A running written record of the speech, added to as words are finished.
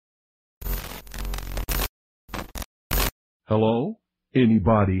Hello?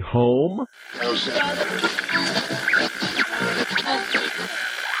 Anybody home?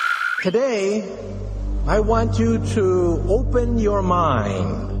 Today, I want you to open your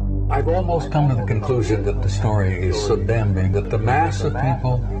mind. I've almost come to the conclusion that the story is so damning that the mass of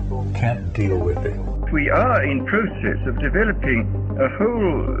people can't deal with it. We are in process of developing a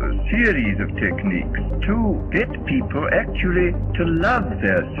whole series of techniques to get people actually to love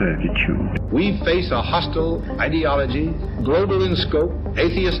their servitude. We face a hostile ideology, global in scope,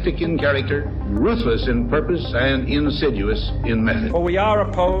 atheistic in character, ruthless in purpose, and insidious in method. For we are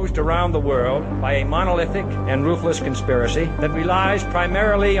opposed around the world by a monolithic and ruthless conspiracy that relies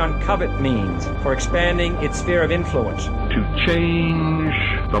primarily on covert means for expanding its sphere of influence. To change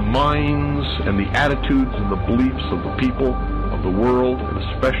the minds and the attitudes and the beliefs of the people of the world, and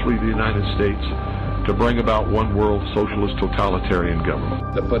especially the United States, to bring about one world socialist totalitarian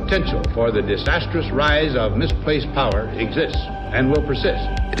government. The potential for the disastrous rise of misplaced power exists and will persist.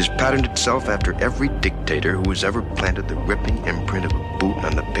 It has patterned itself after every dictator who has ever planted the ripping imprint of a boot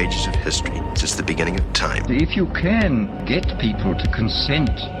on the pages of history since the beginning of time. If you can get people to consent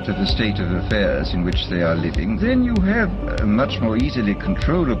to the state of affairs in which they are living, then you have a much more easily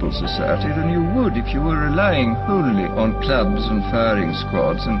controllable society than you would if you were relying wholly on clubs and firing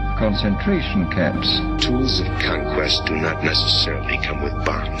squads and concentration camps. Tools of conquest do not necessarily come with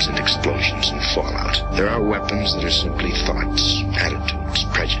bombs and explosions and fallout. There are weapons that are simply thoughts, attitudes,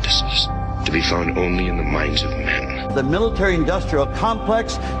 prejudices, to be found only in the minds of men. The military-industrial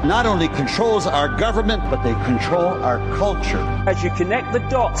complex not only controls our government, but they control our culture. As you connect the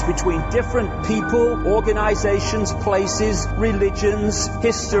dots between different people, organizations, places, religions,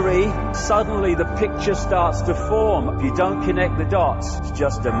 history, suddenly the picture starts to form. If you don't connect the dots, it's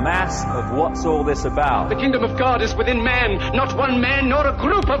just a mass of what's all this about. The kingdom of God is within man, not one man nor a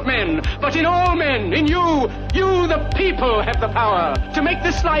group of men, but in all men, in you. You, the people, have the power to make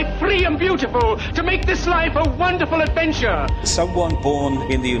this life free and beautiful, to make this life a wonderful adventure. Someone born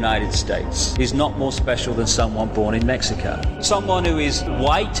in the United States is not more special than someone born in Mexico. Someone who is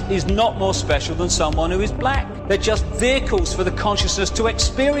white is not more special than someone who is black. They're just vehicles for the consciousness to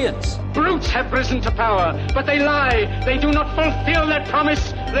experience. Brutes have risen to power, but they lie. They do not fulfill that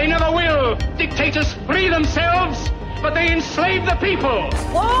promise. They never will. Dictators free themselves, but they enslave the people.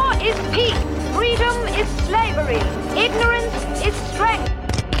 War is peace. Freedom is slavery. Ignorance is strength.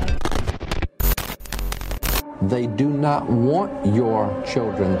 They do not want your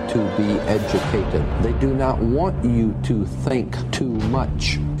children to be educated. They do not want you to think too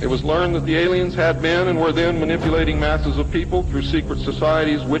much. It was learned that the aliens had been and were then manipulating masses of people through secret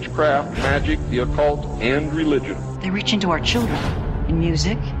societies, witchcraft, magic, the occult, and religion. They reach into our children in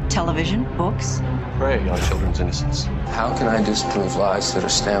music, television, books. Prey on children's innocence. How can I disprove lies that are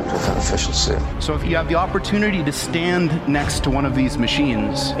stamped with an official seal? So if you have the opportunity to stand next to one of these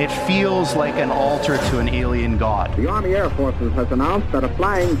machines, it feels like an altar to an alien god. The Army Air Forces has announced that a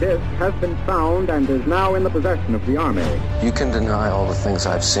flying disc has been found and is now in the possession of the Army. You can deny all the things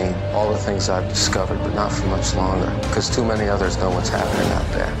I've seen, all the things I've discovered, but not for much longer, because too many others know what's happening out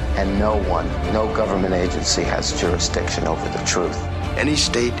there. And no government agency has jurisdiction over the truth. Any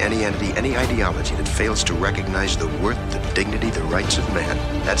state, any entity, any ideology that fails to recognize the worth, the dignity, the rights of man,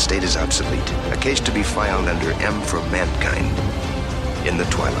 that state is obsolete. A case to be filed under M for Mankind in the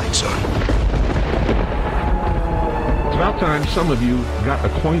Twilight Zone. It's about time some of you got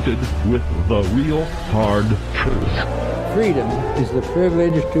acquainted with the real hard truth. Freedom is the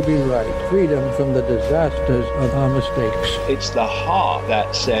privilege to be right. Freedom from the disasters of our mistakes. It's the heart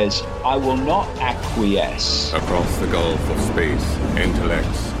that says, I will not acquiesce. Across the gulf of space,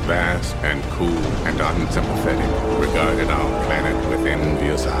 intellects, vast and cool and unsympathetic, regarded our planet with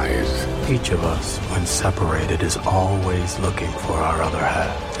envious eyes. Each of us, when separated, is always looking for our other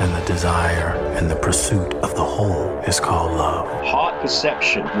half. And the desire and the pursuit of the whole is called love. Heart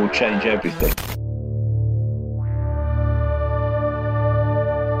perception will change everything.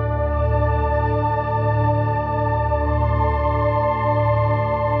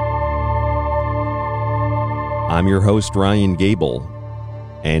 I'm your host, Ryan Gable,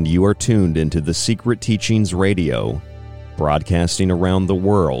 and you are tuned into The Secret Teachings Radio, broadcasting around the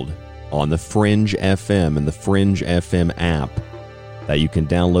world on the Fringe FM and the Fringe FM app that you can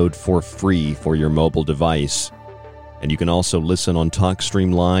download for free for your mobile device. And you can also listen on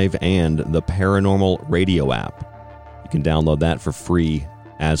TalkStream Live and the Paranormal Radio app. You can download that for free,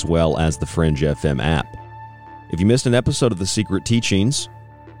 as well as the Fringe FM app. If you missed an episode of The Secret Teachings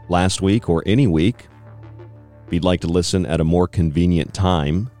last week or any week, if you'd like to listen at a more convenient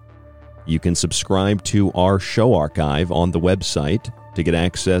time, you can subscribe to our show archive on the website, to get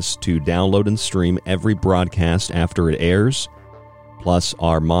access to download and stream every broadcast after it airs, plus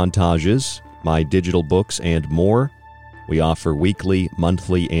our montages, my digital books, and more. We offer weekly,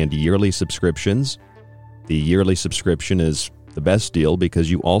 monthly, and yearly subscriptions. The yearly subscription is the best deal because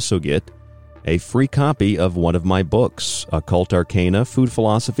you also get a free copy of one of my books, Occult Arcana, Food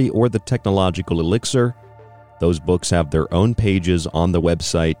Philosophy, or The Technological Elixir. Those books have their own pages on the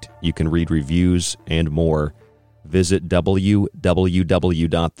website. You can read reviews and more. Visit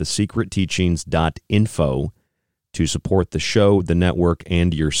www.thesecretteachings.info to support the show, the network,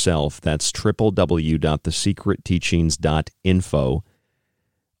 and yourself. That's www.thesecretteachings.info.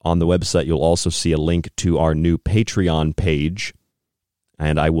 On the website, you'll also see a link to our new Patreon page,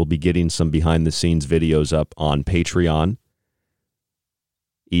 and I will be getting some behind-the-scenes videos up on Patreon.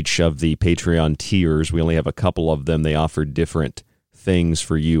 Each of the Patreon tiers, we only have a couple of them. They offer different things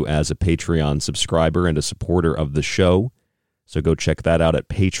for you as a Patreon subscriber and a supporter of the show. So go check that out at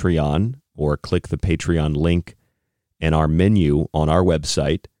Patreon, or click the Patreon link in our menu on our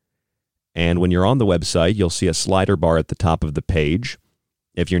website. And when you're on the website, you'll see a slider bar at the top of the page.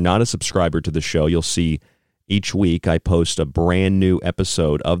 If you're not a subscriber to the show, you'll see each week I post a brand new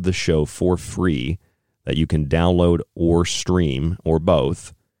episode of the show for free that you can download or stream, or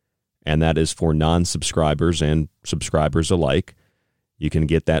both. And that is for non-subscribers and subscribers alike. You can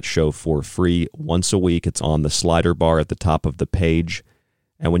get that show for free once a week. It's on the slider bar at the top of the page.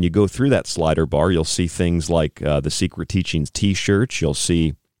 And when you go through that slider bar, you'll see things like the Secret Teachings t-shirts. You'll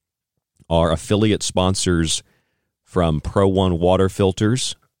see our affiliate sponsors from Pro One Water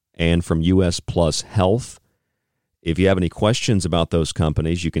Filters and from US Plus Health. If you have any questions about those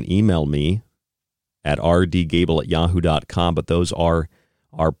companies, you can email me at rdgable@yahoo.com. But those are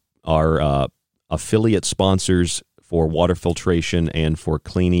our affiliate sponsors for water filtration and for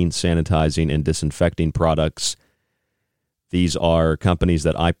cleaning, sanitizing, and disinfecting products. These are companies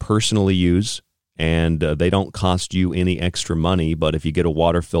that I personally use, and they don't cost you any extra money. But if you get a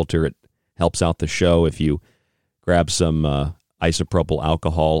water filter, it helps out the show. If you grab some isopropyl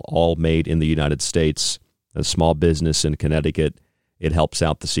alcohol, all made in the United States, a small business in Connecticut, it helps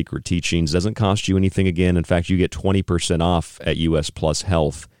out the Secret Teachings. Doesn't cost you anything again. In fact, you get 20% off at US Plus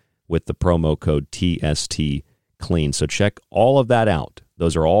Health with the promo code TST Clean. So check all of that out.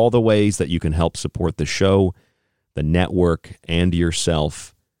 Those are all the ways that you can help support the show, the network, and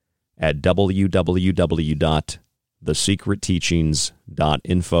yourself at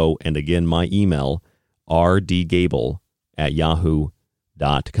www.thesecretteachings.info. And again, my email,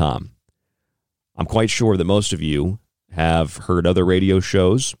 rdgable@yahoo.com. I'm quite sure that most of you have heard other radio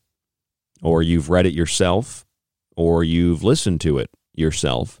shows, or you've read it yourself, or you've listened to it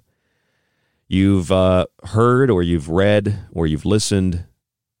yourself. You've heard, or you've read, or you've listened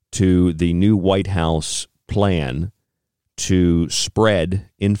to the new White House plan to spread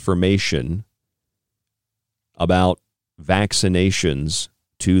information about vaccinations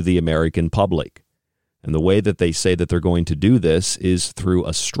to the American public. And the way that they say that they're going to do this is through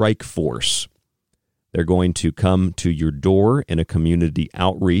a strike force. They're going to come to your door in a community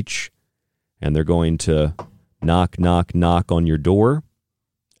outreach, and they're going to knock, knock, knock on your door,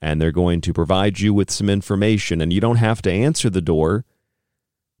 and they're going to provide you with some information. And you don't have to answer the door,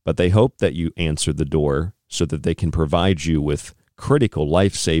 but they hope that you answer the door so that they can provide you with critical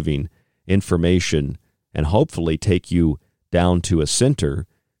life-saving information and hopefully take you down to a center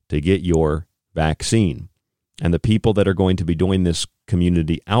to get your vaccine. And the people that are going to be doing this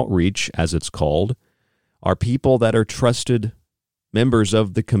community outreach, as it's called, are people that are trusted members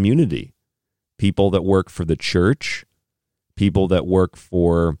of the community, people that work for the church, people that work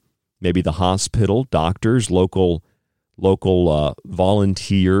for maybe the hospital, doctors, local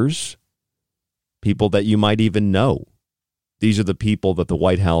volunteers, people that you might even know. These are the people that the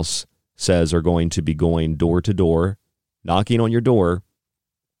White House says are going to be going door to door, knocking on your door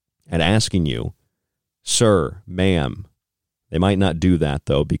and asking you, sir, ma'am. They might not do that,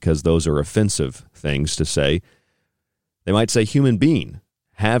 though, because those are offensive things to say. They might say, human being,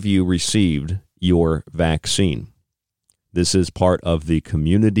 have you received your vaccine? This is part of the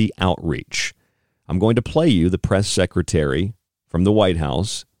community outreach. I'm going to play you the press secretary from the White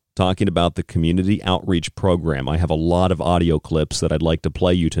House talking about the community outreach program. I have a lot of audio clips that I'd like to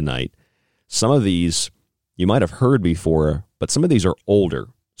play you tonight. Some of these you might have heard before, but some of these are older.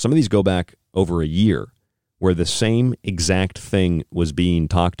 Some of these go back over a year, where the same exact thing was being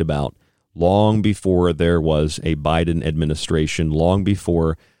talked about long before there was a Biden administration, long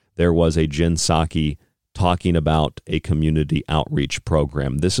before there was a Jen Psaki talking about a community outreach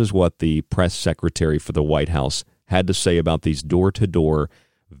program. This is what the press secretary for the White House had to say about these door-to-door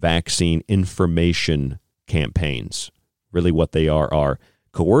vaccine information campaigns. Really what they are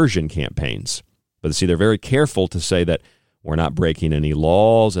coercion campaigns. But see, they're very careful to say that we're not breaking any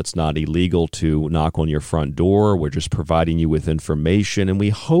laws. It's not illegal to knock on your front door. We're just providing you with information, and we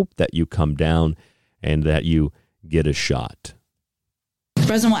hope that you come down and that you get a shot. The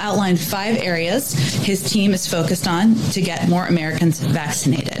president will outline 5 areas his team is focused on to get more Americans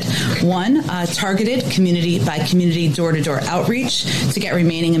vaccinated. 1, targeted community-by-community, door-to-door outreach to get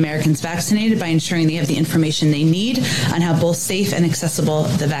remaining Americans vaccinated by ensuring they have the information they need on how both safe and accessible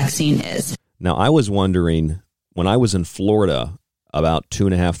the vaccine is. Now, I was wondering, when I was in Florida about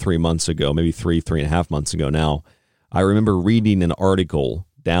 2.5-3 months ago, maybe 3.5 months ago now, I remember reading an article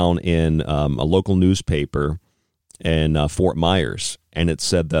down in a local newspaper in Fort Myers, and it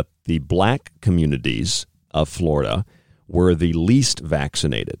said that the black communities of Florida were the least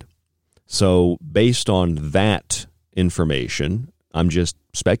vaccinated. So based on that information, I'm just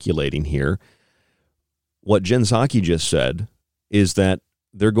speculating here, what Jen Psaki just said is that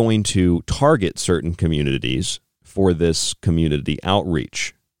they're going to target certain communities for this community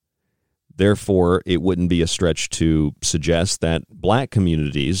outreach. Therefore, it wouldn't be a stretch to suggest that black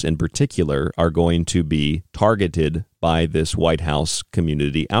communities in particular are going to be targeted by this White House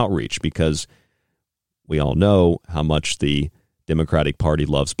community outreach, because we all know how much the Democratic Party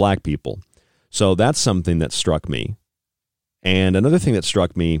loves black people. So that's something that struck me. And another thing that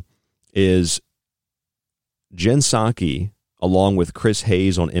struck me is Jen Psaki, along with Chris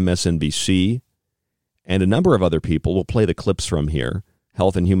Hayes on MSNBC, and a number of other people, we'll play the clips from here,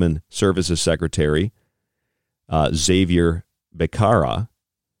 Health and Human Services Secretary Xavier Becerra,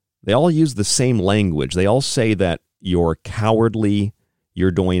 they all use the same language. They all say that you're cowardly,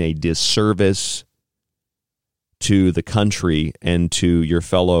 you're doing a disservice to the country and to your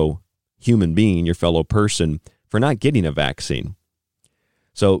fellow human being, your fellow person, for not getting a vaccine.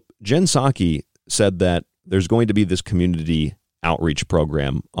 So Jen Psaki said that there's going to be this community outreach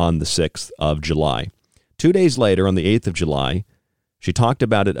program on the 6th of July. 2 days later, on the 8th of July, she talked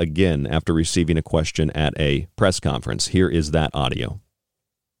about it again after receiving a question at a press conference. Here is that audio.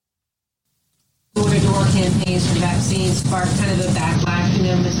 Door-to-door campaigns for vaccines sparked kind of a backlash. You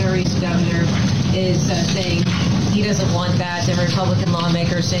know, Missouri's governor is saying he doesn't want that. The Republican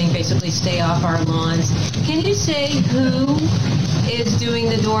lawmakers saying basically stay off our lawns. Can you say who is doing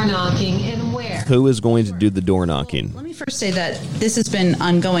the door knocking and where? Who is going to do the door knocking? Let me first say that this has been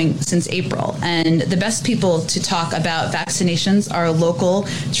ongoing since April, and the best people to talk about vaccinations are local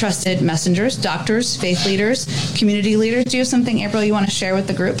trusted messengers, doctors, faith leaders, community leaders. Do you have something, April, you want to share with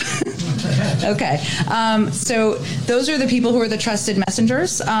the group? Okay. So those are the people who are the trusted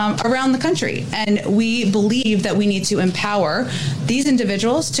messengers around the country. And we believe that we need to empower these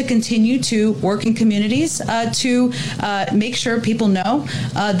individuals to continue to work in communities to make sure people know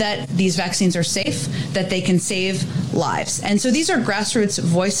that these vaccines are safe, that they can save lives. And so these are grassroots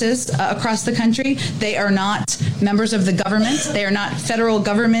voices across the country. They are not members of the government. They are not federal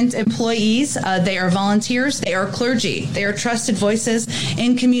government employees. They are volunteers. They are clergy. They are trusted voices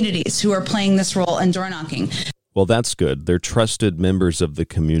in communities who are playing this role in door knocking. Well, that's good. They're trusted members of the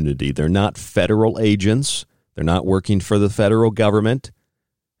community. They're not federal agents. They're not working for the federal government.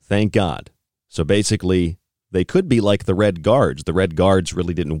 Thank God. So basically, they could be like the Red Guards. The Red Guards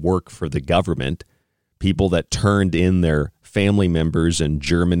really didn't work for the government. People that turned in their family members in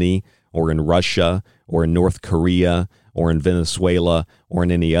Germany or in Russia or in North Korea or in Venezuela or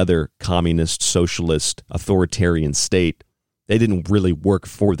in any other communist, socialist, authoritarian state. They didn't really work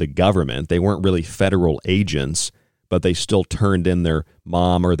for the government. They weren't really federal agents, but they still turned in their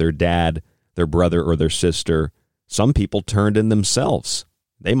mom or their dad, their brother or their sister. Some people turned in themselves.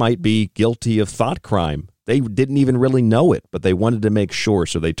 They might be guilty of thought crime. They didn't even really know it, but they wanted to make sure,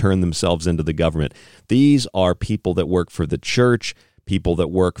 so they turned themselves into the government. These are people that work for the church, people that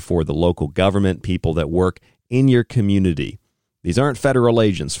work for the local government, people that work in your community. These aren't federal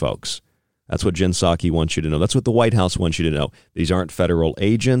agents, folks. That's what Jen Psaki wants you to know. That's what the White House wants you to know. These aren't federal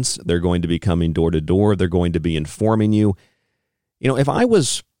agents. They're going to be coming door to door. They're going to be informing you. You know, if I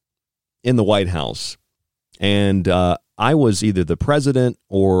was in the White House and I was either the president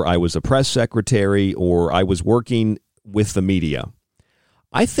or I was a press secretary or I was working with the media,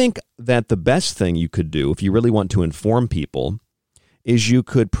 I think that the best thing you could do if you really want to inform people is you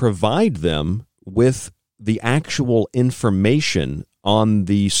could provide them with the actual information on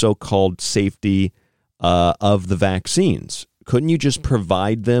the so-called safety of the vaccines. Couldn't you just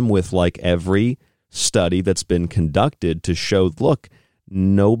provide them with like every study that's been conducted to show, look,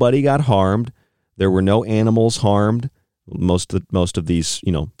 nobody got harmed. There were no animals harmed. Most of these,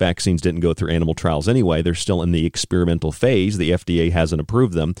 vaccines didn't go through animal trials anyway. They're still in the experimental phase. The FDA hasn't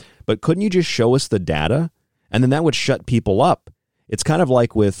approved them. But couldn't you just show us the data And then that would shut people up. It's kind of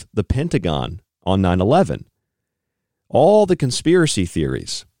like with the Pentagon on 9/11. All the conspiracy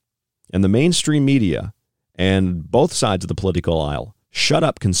theories and the mainstream media and both sides of the political aisle, shut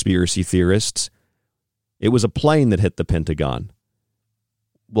up, conspiracy theorists. It was a plane that hit the Pentagon.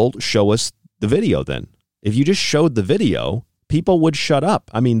 Well, show us the video then. If you just showed the video, people would shut up.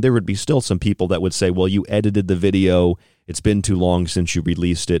 I mean, there would be still some people that would say, well, you edited the video. It's been too long since you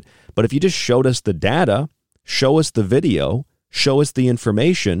released it. But if you just showed us the data, show us the video, show us the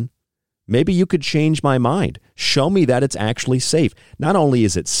information, maybe you could change my mind. Show me that it's actually safe. Not only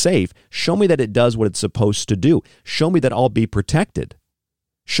is it safe, show me that it does what it's supposed to do. Show me that I'll be protected.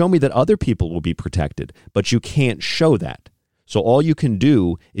 Show me that other people will be protected. But you can't show that. So all you can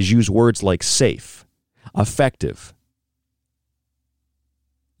do is use words like safe, effective.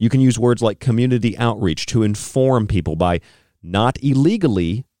 You can use words like community outreach to inform people by not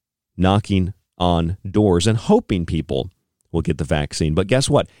illegally knocking on doors and hoping people will get the vaccine. But guess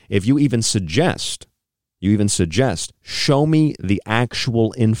what? If you even suggest, show me the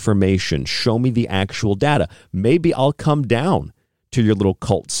actual information, show me the actual data. Maybe I'll come down to your little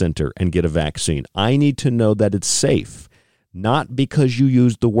cult center and get a vaccine. I need to know that it's safe, not because you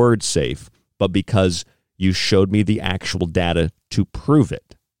used the word safe, but because you showed me the actual data to prove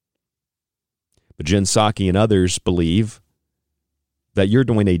it. But Jen Psaki and others believe that you're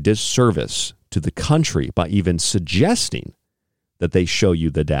doing a disservice to the country by even suggesting that they show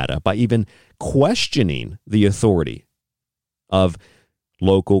you the data, by even questioning the authority of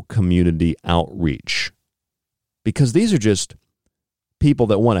local community outreach. Because these are just people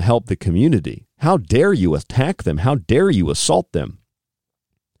that want to help the community. How dare you attack them? How dare you assault them?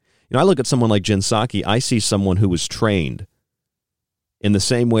 You know, I look at someone like Jen Psaki, I see someone who was trained in the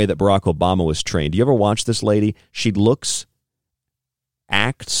same way that Barack Obama was trained. Do you ever watch this lady? She looks,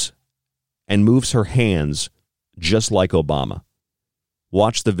 acts, and moves her hands just like Obama.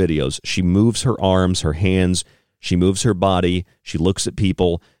 Watch the videos. She moves her arms, her hands. She moves her body. She looks at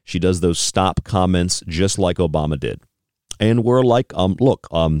people. She does those stop comments just like Obama did. And we're like,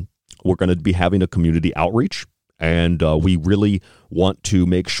 we're going to be having a community outreach, and we really want to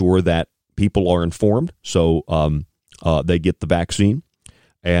make sure that people are informed so they get the vaccine.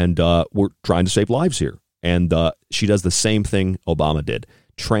 And we're trying to save lives here. And she does the same thing Obama did,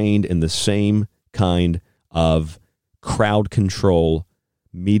 trained in the same kind of crowd control,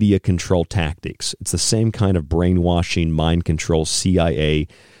 media control tactics. It's the same kind of brainwashing, mind control, CIA,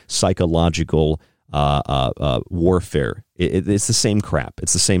 psychological warfare. It's the same crap.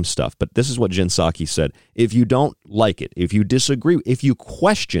 It's the same stuff. But this is what Jen Psaki said. If you don't like it, if you disagree, if you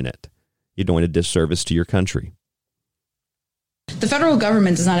question it, you're doing a disservice to your country. The federal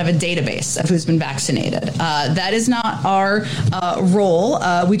government does not have a database of who's been vaccinated. That is not our role.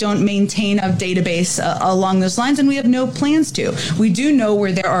 We don't maintain a database along those lines, and we have no plans to. We do know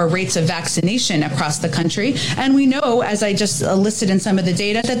where there are rates of vaccination across the country, and we know, as I just listed in some of the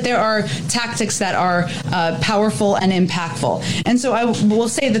data, that there are tactics that are powerful and impactful. And so I will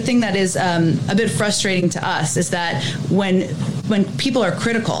say the thing that is a bit frustrating to us is that when people are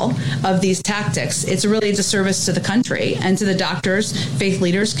critical of these tactics, it's really a disservice to the country and to the doctors, faith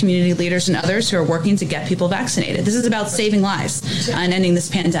leaders, community leaders, and others who are working to get people vaccinated. This is about saving lives and ending this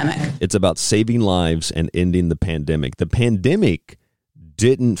pandemic. It's about saving lives and ending the pandemic. The pandemic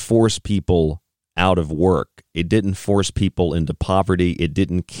didn't force people out of work. It didn't force people into poverty. It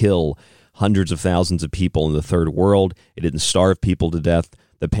didn't kill hundreds of thousands of people in the third world. It didn't starve people to death.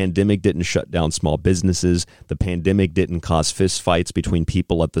 The pandemic didn't shut down small businesses. The pandemic didn't cause fistfights between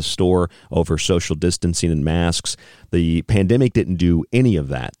people at the store over social distancing and masks. The pandemic didn't do any of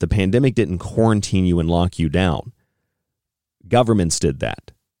that. The pandemic didn't quarantine you and lock you down. Governments did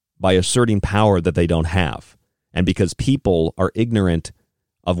that by asserting power that they don't have. And because people are ignorant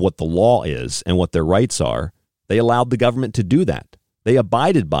of what the law is and what their rights are, they allowed the government to do that. They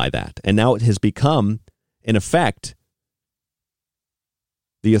abided by that. And now it has become, in effect,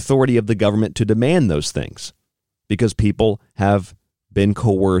 the authority of the government to demand those things because people have been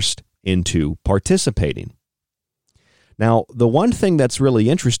coerced into participating. Now, the one thing that's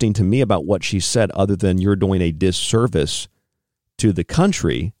really interesting to me about what she said, other than you're doing a disservice to the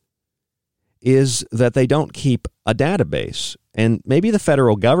country, is that they don't keep a database. And maybe the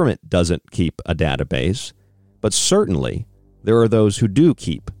federal government doesn't keep a database, but certainly there are those who do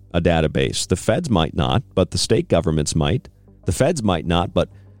keep a database. The feds might not, but the state governments might. The feds might not, but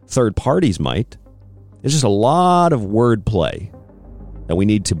third parties might. There's just a lot of wordplay that we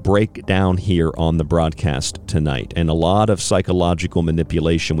need to break down here on the broadcast tonight, and a lot of psychological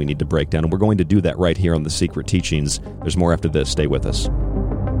manipulation we need to break down, and we're going to do that right here on The Secret Teachings. There's more after this. Stay with us.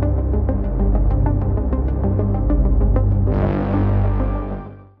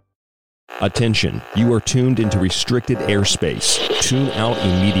 Attention, you are tuned into restricted airspace. Tune out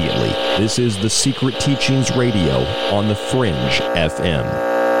immediately. This is The Secret Teachings Radio on The Fringe FM.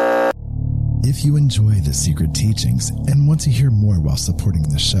 If you enjoy The Secret Teachings and want to hear more while supporting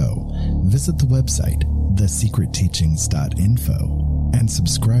the show, visit the website, thesecretteachings.info, and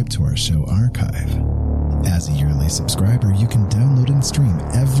subscribe to our show archive. As a yearly subscriber, you can download and stream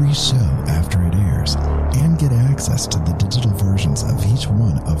every show after it airs and get access to the digital versions of each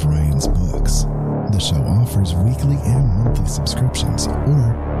one of Ryan's books. The show offers weekly and monthly subscriptions,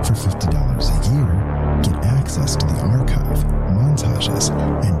 or for $50 a year, get access to the archive, montages,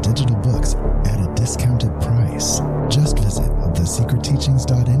 and digital books at a discounted price. Just visit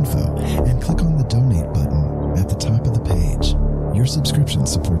thesecretteachings.info and click on the donate button at the top of the page. Your subscription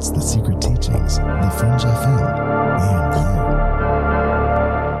supports The Secret Teachings, The Fringe FM, and you.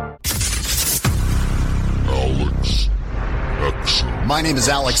 Alex Exum. My name is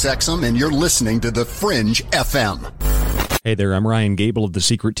Alex Exum, and you're listening to The Fringe FM. Hey there, I'm Ryan Gable of The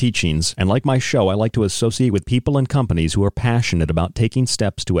Secret Teachings, and like my show, I like to associate with people and companies who are passionate about taking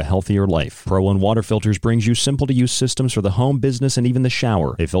steps to a healthier life. Pro One Water Filters brings you simple-to-use systems for the home, business, and even the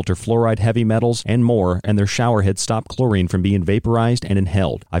shower. They filter fluoride, heavy metals, and more, and their shower heads stop chlorine from being vaporized and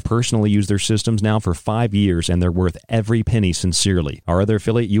inhaled. I've personally used their systems now for 5 years, and they're worth every penny sincerely. Our other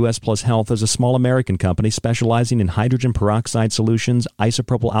affiliate, US Plus Health, is a small American company specializing in hydrogen peroxide solutions,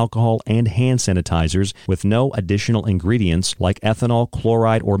 isopropyl alcohol, and hand sanitizers with no additional ingredients like ethanol,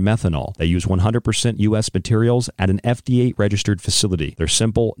 chloride, or methanol. They use 100% U.S. materials at an FDA-registered facility. Their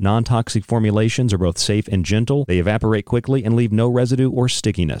simple, non-toxic formulations are both safe and gentle. They evaporate quickly and leave no residue or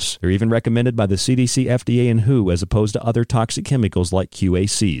stickiness. They're even recommended by the CDC, FDA, and WHO as opposed to other toxic chemicals like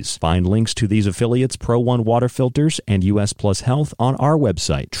QACs. Find links to these affiliates, Pro One Water Filters, and US Plus Health on our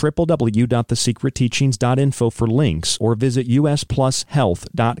website, www.thesecretteachings.info for links, or visit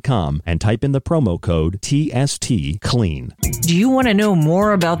usplushealth.com and type in the promo code TSTCLEAN. Do you want to know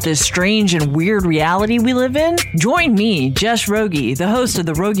more about this strange and weird reality we live in? Join me, Jess Rogie, the host of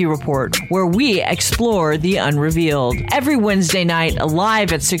The Rogie Report, where we explore the unrevealed. Every Wednesday night,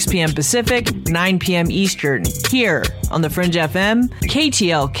 live at 6 p.m. Pacific, 9 p.m. Eastern, here on The Fringe FM,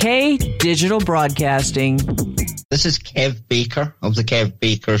 KTLK Digital Broadcasting. This is Kev Baker of The Kev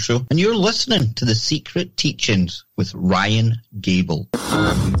Baker Show, and you're listening to The Secret Teachings with Ryan Gable.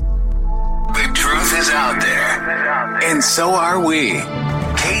 The truth is out there, and so are we.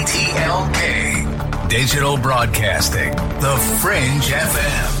 KTLK, Digital Broadcasting, The Fringe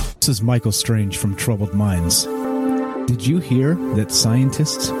FM. This is Michael Strange from Troubled Minds. Did you hear that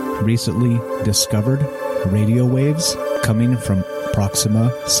scientists recently discovered radio waves coming from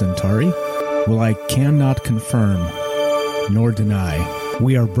Proxima Centauri? Well, I cannot confirm nor deny.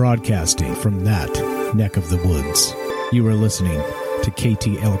 We are broadcasting from that neck of the woods. You are listening to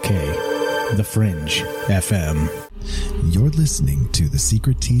KTLK, The Fringe FM. You're listening to The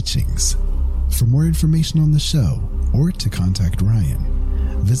Secret Teachings. For more information on the show or to contact Ryan,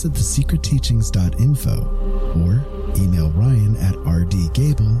 visit thesecretteachings.info or email Ryan at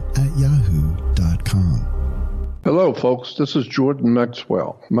rdgable@yahoo.com. Hello, folks. This is Jordan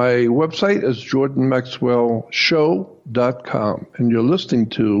Maxwell. My website is jordanmaxwellshow.com, and you're listening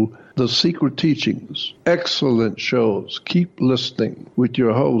to The Secret Teachings. Excellent shows. Keep listening with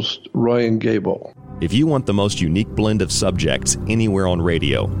your host, Ryan Gable. If you want the most unique blend of subjects anywhere on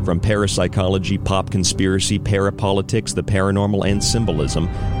radio, from parapsychology, pop conspiracy, parapolitics, the paranormal, and symbolism,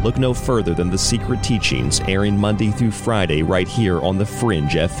 look no further than The Secret Teachings, airing Monday through Friday right here on The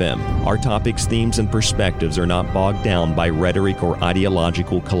Fringe FM. Our topics, themes, and perspectives are not bogged down by rhetoric or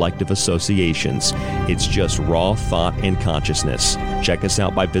ideological collective associations. It's just raw thought and consciousness. Check us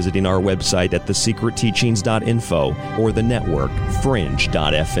out by visiting our website at thesecretteachings.info or the network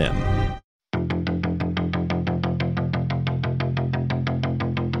fringe.fm.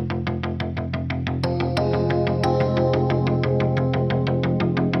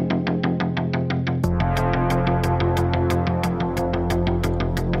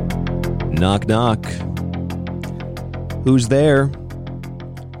 Knock, knock. Who's there?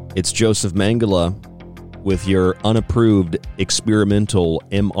 It's Joseph Mangala with your unapproved experimental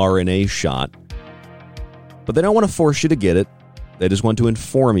mRNA shot. But they don't want to force you to get it. They just want to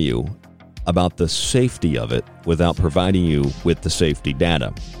inform you about the safety of it without providing you with the safety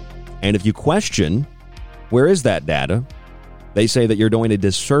data. And if you question, where is that data? They say that you're doing a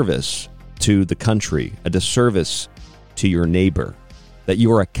disservice to the country, a disservice to your neighbor, that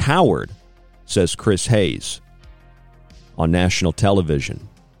you are a coward, says Chris Hayes on national television.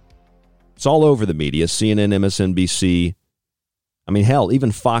 It's all over the media, CNN, MSNBC. I mean, hell,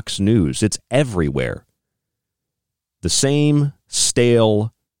 even Fox News. It's everywhere. The same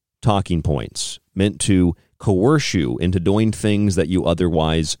stale, talking points meant to coerce you into doing things that you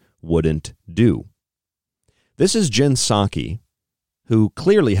otherwise wouldn't do. This is Jen Psaki, who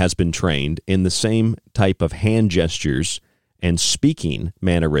clearly has been trained in the same type of hand gestures and speaking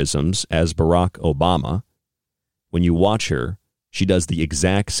mannerisms as Barack Obama. When you watch her, she does the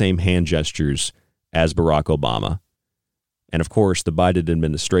exact same hand gestures as Barack Obama. And of course, the Biden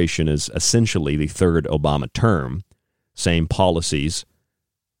administration is essentially the third Obama term. Same policies,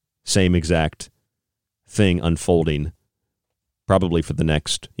 same exact thing unfolding probably for the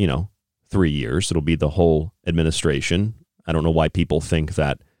next, 3 years. It'll be the whole administration. I don't know why people think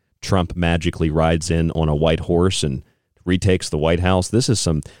that Trump magically rides in on a white horse and retakes the White House.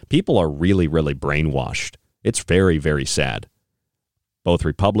 People are really, really brainwashed. It's very, very sad. Both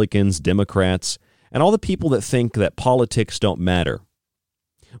Republicans, Democrats, and all the people that think that politics don't matter,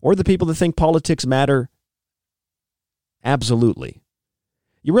 or the people that think politics matter. Absolutely.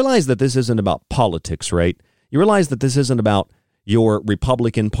 You realize that this isn't about politics, right? You realize that this isn't about your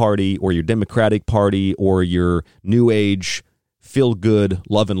Republican Party or your Democratic Party or your New Age feel-good,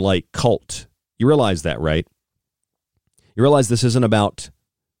 love and light cult. You realize that, right? You realize this isn't about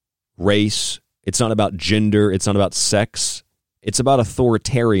race. It's not about gender. It's not about sex. It's about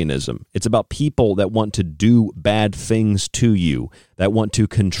authoritarianism. It's about people that want to do bad things to you, that want to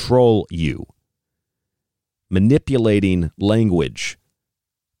control you. Manipulating language,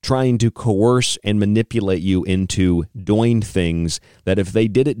 trying to coerce and manipulate you into doing things that if they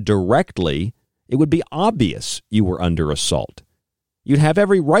did it directly, it would be obvious you were under assault. You'd have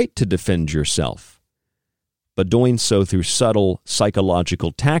every right to defend yourself. But doing so through subtle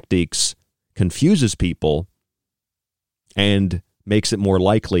psychological tactics confuses people and makes it more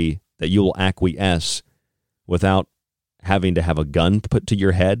likely that you will acquiesce without having to have a gun put to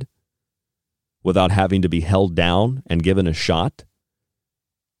your head, without having to be held down and given a shot.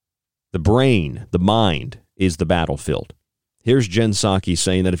 The brain, the mind, is the battlefield. Here's Jen Psaki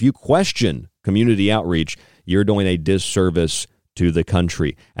saying that if you question community outreach, you're doing a disservice to the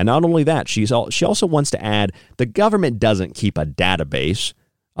country. And not only that, she also wants to add the government doesn't keep a database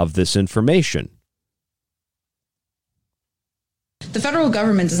of this information. The federal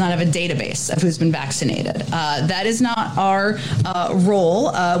government does not have a database of who's been vaccinated. That is not our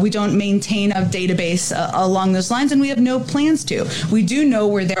role. We don't maintain a database along those lines, and we have no plans to. We do know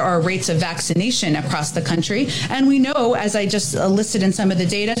where there are rates of vaccination across the country, and we know, as I just listed in some of the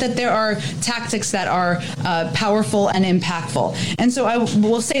data, that there are tactics that are powerful and impactful. And so I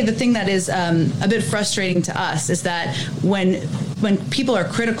will say the thing that is a bit frustrating to us is that when people are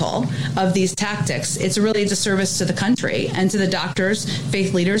critical of these tactics, it's really a disservice to the country and to the doctors,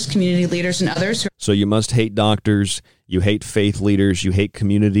 faith leaders, community leaders, and others. So you must hate doctors, you hate faith leaders, you hate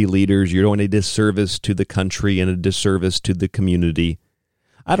community leaders. You're doing a disservice to the country and a disservice to the community.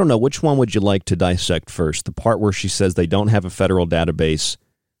 I don't know, which one would you like to dissect first? The part where she says they don't have a federal database,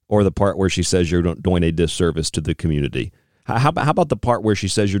 or the part where she says you're doing a disservice to the community? How about the part where she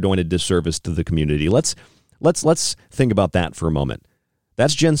says you're doing a disservice to the community? Let's think about that for a moment.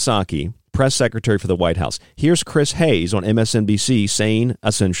 That's Jen Psaki, press secretary for the White House. Here's Chris Hayes on MSNBC saying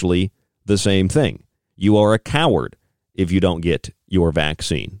essentially the same thing. You are a coward if you don't get your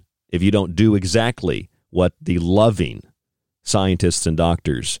vaccine, if you don't do exactly what the loving scientists and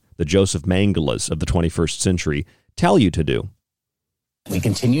doctors, the Joseph Mengelas of the 21st century, tell you to do. We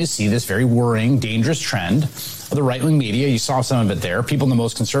continue to see this very worrying, dangerous trend of the right-wing media. You saw some of it there. People in the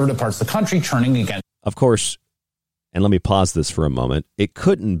most conservative parts of the country turning against. Of course, and let me pause this for a moment. It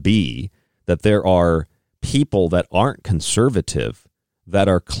couldn't be that there are people that aren't conservative, that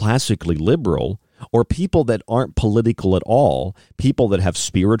are classically liberal, or people that aren't political at all, people that have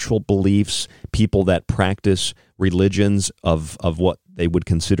spiritual beliefs, people that practice religions of what they would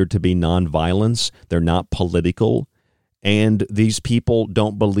consider to be nonviolence. They're not political. And these people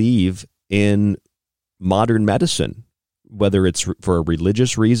don't believe in modern medicine, whether it's for a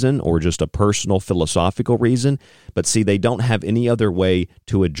religious reason or just a personal philosophical reason. But see, they don't have any other way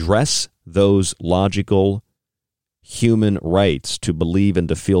to address those logical human rights to believe and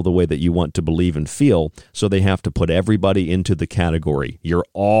to feel the way that you want to believe and feel. So they have to put everybody into the category. You're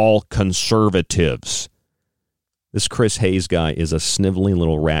all conservatives. This Chris Hayes guy is a sniveling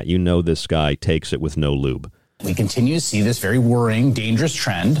little rat. You know this guy takes it with no lube. We continue to see this very worrying, dangerous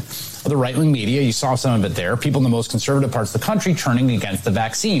trend of the right-wing media. You saw some of it there. People in the most conservative parts of the country turning against the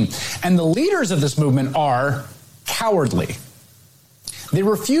vaccine. And the leaders of this movement are cowardly. They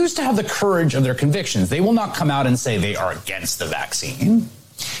refuse to have the courage of their convictions. They will not come out and say they are against the vaccine.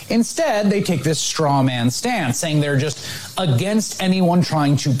 Instead, they take this straw man stance, saying they're just against anyone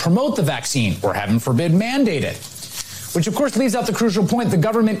trying to promote the vaccine or, heaven forbid, mandate it. Which, of course, leaves out the crucial point. The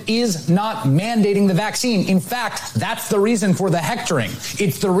government is not mandating the vaccine. In fact, that's the reason for the hectoring.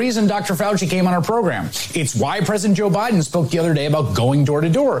 It's the reason Dr. Fauci came on our program. It's why President Joe Biden spoke the other day about going door to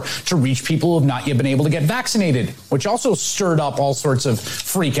door to reach people who have not yet been able to get vaccinated, which also stirred up all sorts of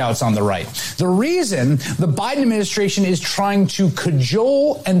freakouts on the right. The reason the Biden administration is trying to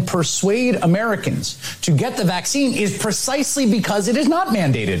cajole and persuade Americans to get the vaccine is precisely because it is not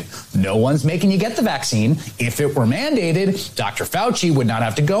mandated. No one's making you get the vaccine. If it were mandated, Dr. Fauci would not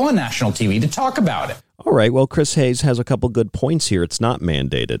have to go on national TV to talk about it. All right, well, Chris Hayes has a couple good points here. It's not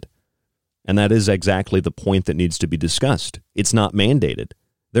mandated. And that is exactly the point that needs to be discussed. It's not mandated.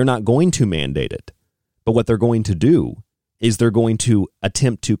 They're not going to mandate it. But what they're going to do is they're going to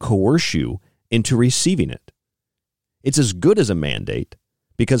attempt to coerce you into receiving it. It's as good as a mandate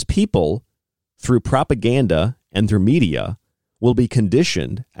because people, through propaganda and through media, will be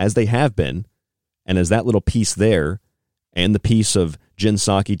conditioned, as they have been, and as that little piece there, and the piece of Jen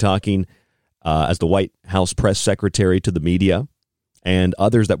Psaki talking as the White House press secretary to the media, and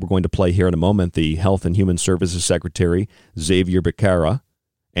others that we're going to play here in a moment, the Health and Human Services Secretary, Xavier Becerra,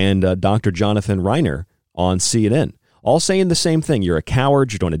 and Dr. Jonathan Reiner on CNN, all saying the same thing. You're a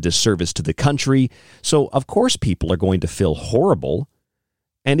coward. You're doing a disservice to the country. So, of course, people are going to feel horrible.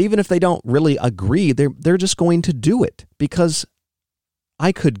 And even if they don't really agree, they're just going to do it because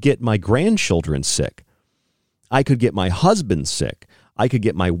I could get my grandchildren sick. I could get my husband sick. I could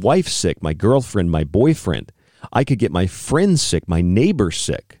get my wife sick, my girlfriend, my boyfriend. I could get my friends sick, my neighbor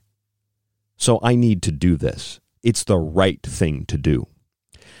sick. So I need to do this. It's the right thing to do.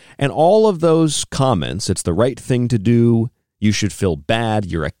 And all of those comments, it's the right thing to do, you should feel bad,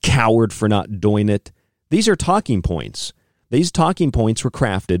 you're a coward for not doing it. These are talking points. These talking points were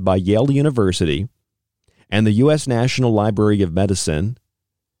crafted by Yale University and the U.S. National Library of Medicine,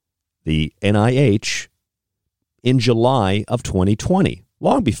 the NIH, in July of 2020,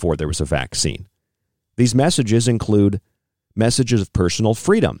 long before there was a vaccine. These messages include messages of personal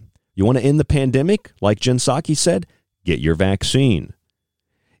freedom. You want to end the pandemic, like Jen Psaki said? Get your vaccine.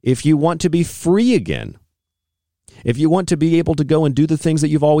 If you want to be free again, if you want to be able to go and do the things that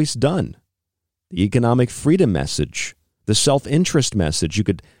you've always done, the economic freedom message, the self-interest message, you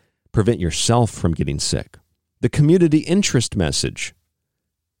could prevent yourself from getting sick, the community interest message,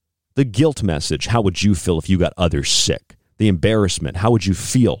 the guilt message, how would you feel if you got others sick, the embarrassment, how would you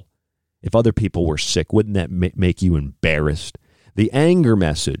feel if other people were sick, wouldn't that make you embarrassed, the anger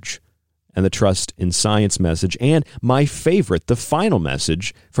message, and the trust in science message, and my favorite, the final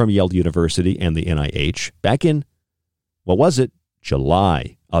message from Yale University and the NIH back in, what was it,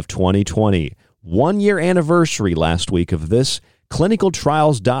 July of 2020. 1 year anniversary last week of this,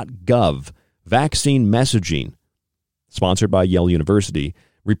 clinicaltrials.gov, vaccine messaging, sponsored by Yale University,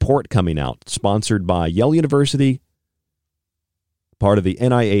 report coming out, sponsored by Yale University, part of the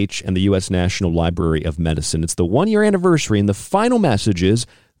NIH and the U.S. National Library of Medicine. It's the 1 year anniversary, and the final message is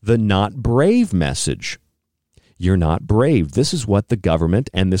the not brave message. You're not brave. This is what the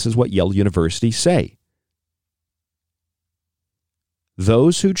government and this is what Yale University say.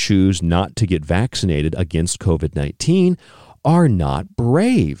 Those who choose not to get vaccinated against COVID-19 are not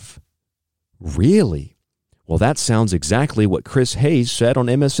brave. Really? Well, that sounds exactly what Chris Hayes said on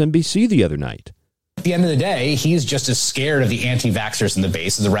MSNBC the other night. At the end of the day, he's just as scared of the anti-vaxxers in the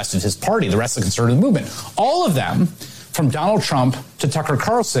base as the rest of his party, the rest of the conservative movement. All of them, from Donald Trump to Tucker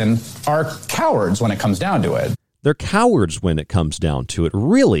Carlson, are cowards when it comes down to it. They're cowards when it comes down to it.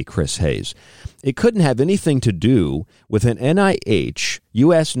 Really, Chris Hayes. It couldn't have anything to do with an NIH,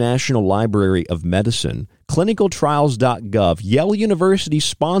 U.S. National Library of Medicine, clinicaltrials.gov, Yale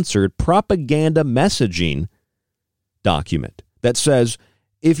University-sponsored propaganda messaging document that says,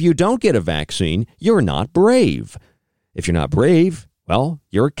 if you don't get a vaccine, you're not brave. If you're not brave, well,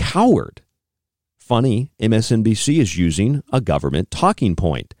 you're a coward. Funny, MSNBC is using a government talking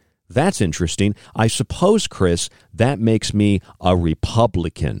point. That's interesting. I suppose, Chris, that makes me a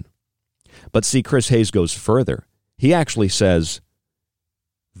Republican. But see, Chris Hayes goes further. He actually says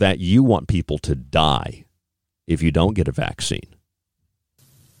that you want people to die if you don't get a vaccine.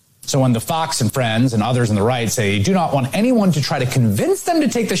 So when the Fox and Friends and others on the right say they do not want anyone to try to convince them to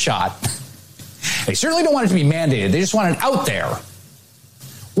take the shot, they certainly don't want it to be mandated. They just want it out there.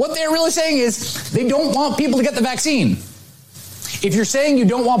 What they're really saying is they don't want people to get the vaccine. If you're saying you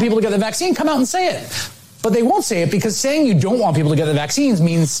don't want people to get the vaccine, come out and say it. But they won't say it because saying you don't want people to get the vaccines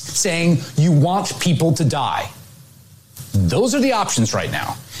means saying you want people to die. Those are the options right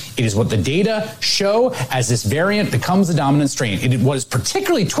now. It is what the data show as this variant becomes the dominant strain. What is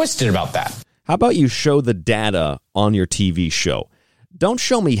particularly twisted about that. How about you show the data on your TV show? Don't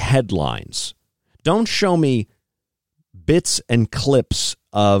show me headlines. Don't show me bits and clips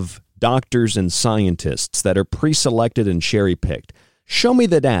of doctors and scientists that are pre-selected and cherry-picked. Show me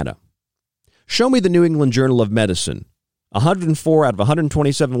the data. Show me the New England Journal of Medicine. 104 out of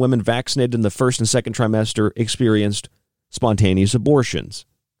 127 women vaccinated in the first and second trimester experienced spontaneous abortions.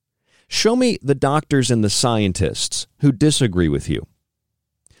 Show me the doctors and the scientists who disagree with you.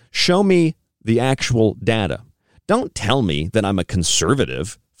 Show me the actual data. Don't tell me that I'm a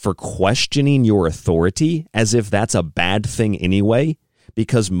conservative for questioning your authority as if that's a bad thing anyway,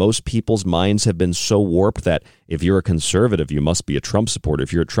 because most people's minds have been so warped that if you're a conservative, you must be a Trump supporter.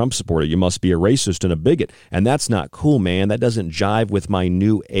 If you're a Trump supporter, you must be a racist and a bigot. And that's not cool, man. That doesn't jive with my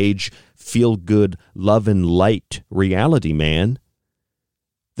new age, feel-good, love and light reality, man.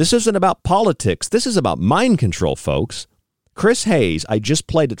 This isn't about politics. This is about mind control, folks. Chris Hayes, I just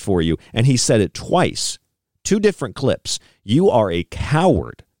played it for you, and he said it twice. 2 different clips. You are a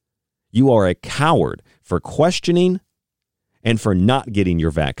coward. You are a coward for questioning and for not getting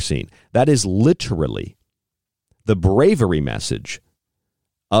your vaccine. That is literally the bravery message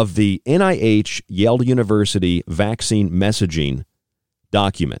of the NIH Yale University vaccine messaging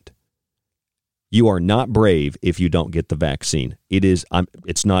document. You are not brave if you don't get the vaccine.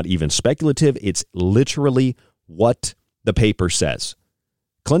 It's not even speculative. It's literally what the paper says.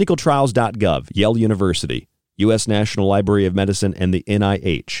 Clinicaltrials.gov, Yale University, U.S. National Library of Medicine, and the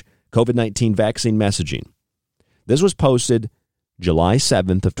NIH. COVID-19 vaccine messaging. This was posted July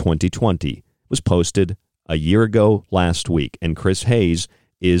 7th of 2020. It was posted a year ago last week, and Chris Hayes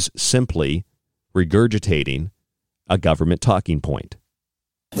is simply regurgitating a government talking point.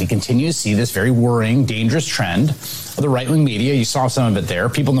 We continue to see this very worrying, dangerous trend of the right-wing media. You saw some of it there.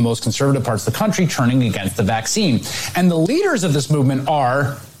 People in the most conservative parts of the country turning against the vaccine. And the leaders of this movement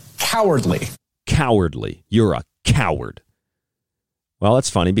are cowardly. Cowardly. You're a coward. Well, that's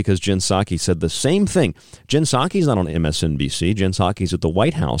funny because Jen Psaki said the same thing. Jen Psaki's not on MSNBC. Jen Psaki's at the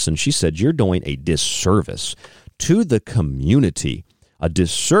White House, and she said, you're doing a disservice to the community, a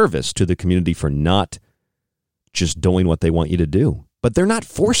disservice to the community for not just doing what they want you to do. But they're not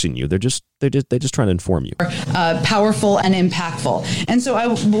forcing you. They're just trying to inform you. Powerful and impactful. And so I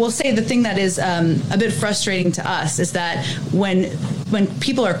will say the thing that is a bit frustrating to us is that when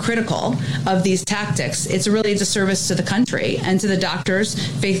people are critical of these tactics, it's really a disservice to the country and to the doctors,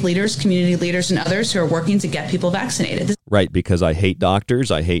 faith leaders, community leaders, and others who are working to get people vaccinated. Right, because I hate doctors,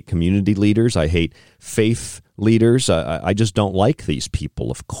 I hate community leaders, I hate faith leaders. I just don't like these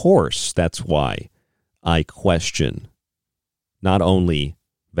people. Of course, that's why I question not only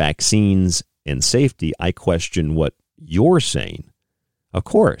vaccines and safety, I question what you're saying, of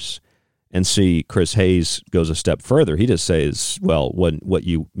course. And see, Chris Hayes goes a step further. He just says, well, what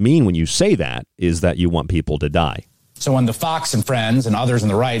you mean when you say that is that you want people to die. So when the Fox and Friends and others on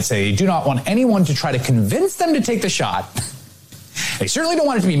the right say they do not want anyone to try to convince them to take the shot, they certainly don't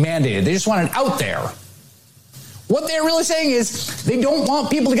want it to be mandated. They just want it out there. What they're really saying is they don't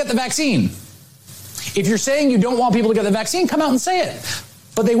want people to get the vaccine. If you're saying you don't want people to get the vaccine, come out and say it.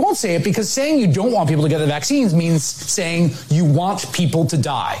 But they won't say it because saying you don't want people to get the vaccines means saying you want people to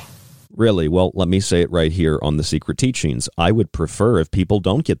die. Really? Well, let me say it right here on The Secret Teachings. I would prefer if people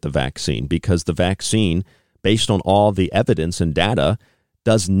don't get the vaccine because the vaccine, based on all the evidence and data,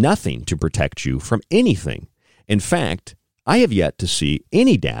 does nothing to protect you from anything. In fact, I have yet to see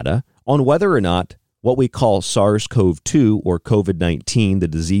any data on whether or not what we call SARS-CoV-2 or COVID-19, the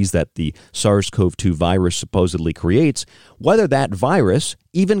disease that the SARS-CoV-2 virus supposedly creates, whether that virus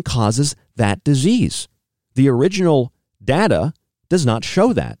even causes that disease. The original data does not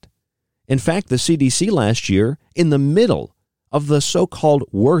show that. In fact, the CDC last year, in the middle of the so-called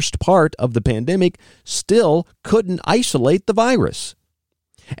worst part of the pandemic, still couldn't isolate the virus.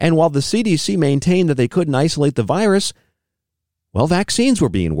 And while the CDC maintained that they couldn't isolate the virus, well, vaccines were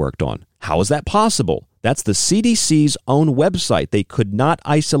being worked on. How is that possible? That's the CDC's own website. They could not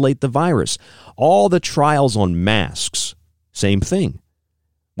isolate the virus. All the trials on masks, same thing.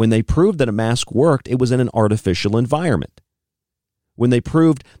 When they proved that a mask worked, it was in an artificial environment. When they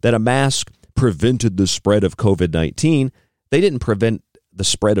proved that a mask prevented the spread of COVID-19, they didn't prevent the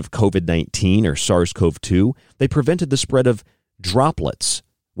spread of COVID-19 or SARS-CoV-2. They prevented the spread of droplets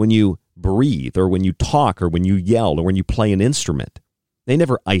when you breathe or when you talk or when you yell or when you play an instrument. They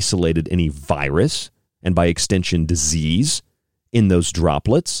never isolated any virus and by extension disease in those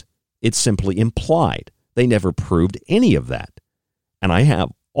droplets. It's simply implied. They never proved any of that. And I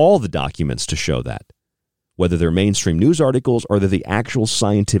have all the documents to show that, whether they're mainstream news articles or they're the actual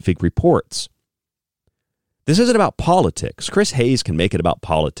scientific reports. This isn't about politics. Chris Hayes can make it about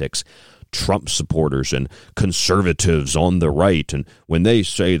politics. Trump supporters and conservatives on the right, and when they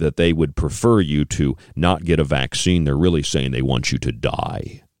say that they would prefer you to not get a vaccine, they're really saying they want you to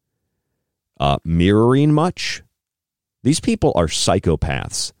die. Mirroring much? These people are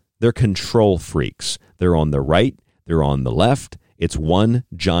psychopaths. They're control freaks. They're on the right. They're on the left. It's one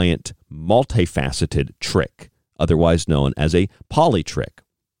giant, multifaceted trick, otherwise known as a polytrick.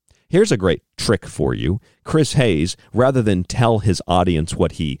 Here's a great trick for you. Chris Hayes, rather than tell his audience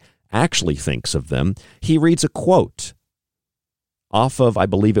what he actually thinks of them, he reads a quote off of, I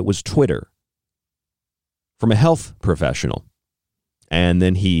believe it was Twitter, from a health professional. And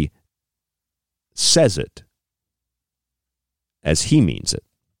then he says it as he means it.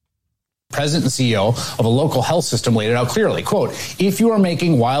 President and CEO of a local health system laid it out clearly. Quote, if you are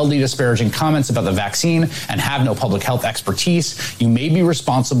making wildly disparaging comments about the vaccine and have no public health expertise, you may be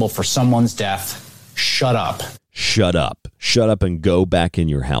responsible for someone's death. Shut up. Shut up. Shut up and go back in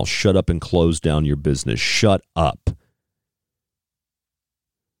your house. Shut up and close down your business. Shut up.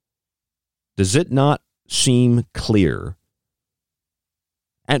 Does it not seem clear,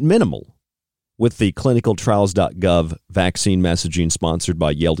 at minimal, with the clinicaltrials.gov vaccine messaging sponsored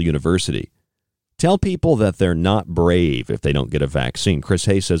by Yale University? Tell people that they're not brave if they don't get a vaccine. Chris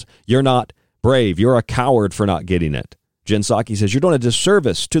Hayes says, you're not brave. You're a coward for not getting it. Jen Psaki says, you're doing a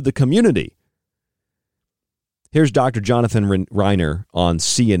disservice to the community. Here's Dr. Jonathan Reiner on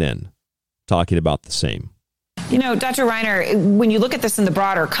CNN talking about the same. You know, Dr. Reiner, when you look at this in the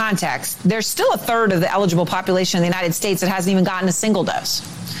broader context, there's still a third of the eligible population in the United States that hasn't even gotten a single dose.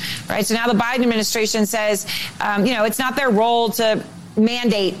 Right. So now the Biden administration says, it's not their role to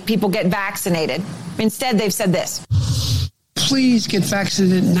mandate people get vaccinated. Instead, they've said this. Please get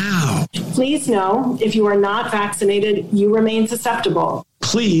vaccinated now. Please know if you are not vaccinated, you remain susceptible.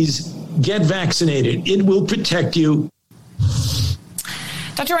 Please get vaccinated. It will protect you.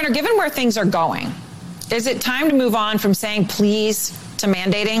 Dr. Reiner, given where things are going, is it time to move on from saying please to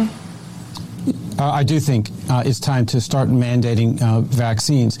mandating? I do think it's time to start mandating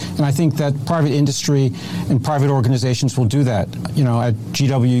vaccines. And I think that private industry and private organizations will do that. You know, at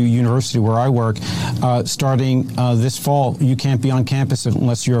GW University, where I work, starting this fall, you can't be on campus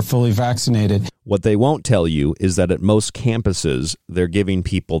unless you're fully vaccinated. What they won't tell you is that at most campuses, they're giving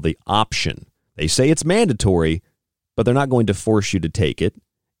people the option. They say it's mandatory, but they're not going to force you to take it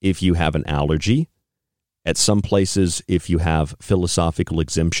if you have an allergy. At some places, if you have philosophical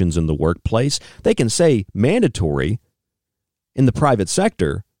exemptions in the workplace, they can say mandatory in the private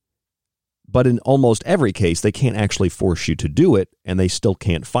sector, but in almost every case, they can't actually force you to do it, and they still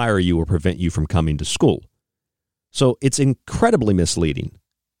can't fire you or prevent you from coming to school. So it's incredibly misleading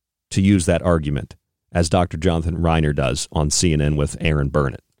to use that argument, as Dr. Jonathan Reiner does on CNN with Aaron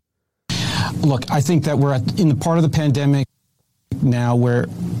Burnett. Look, I think that we're in the part of the pandemic now where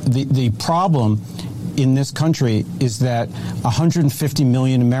the problem in this country is that 150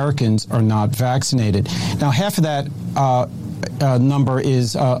 million Americans are not vaccinated. Now, half of that number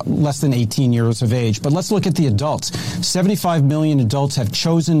is less than 18 years of age. But let's look at the adults. 75 million adults have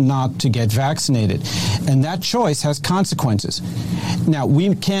chosen not to get vaccinated. And that choice has consequences. Now,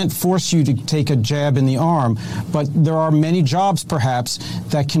 we can't force you to take a jab in the arm, but there are many jobs, perhaps,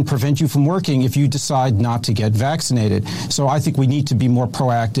 that can prevent you from working if you decide not to get vaccinated. So I think we need to be more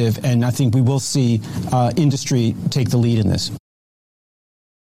proactive, and I think we will see industry take the lead in this.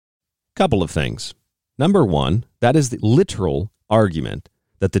 Couple of things. Number one, that is the literal argument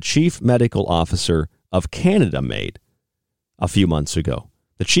that the chief medical officer of Canada made a few months ago.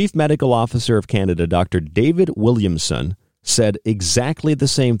 The chief medical officer of Canada, Dr. David Williamson, said exactly the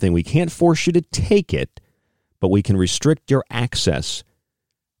same thing. We can't force you to take it, but we can restrict your access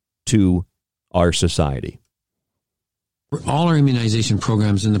to our society. All our immunization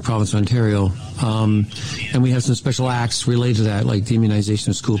programs in the province of Ontario, and we have some special acts related to that, like the Immunization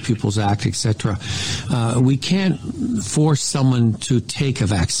of School Pupils Act, etc. We can't force someone to take a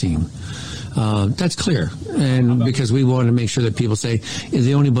vaccine. That's clear, and because we want to make sure that people say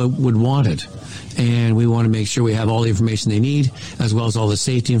they only would want it. And we want to make sure we have all the information they need, as well as all the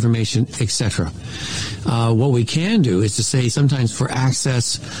safety information, etc. What we can do is to say sometimes for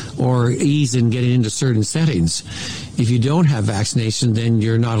access or ease in getting into certain settings, if you don't have vaccination, then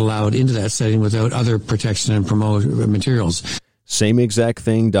you're not allowed into that setting without other protection and promote materials. Same exact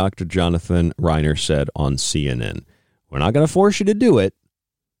thing Dr. Jonathan Reiner said on CNN. We're not going to force you to do it,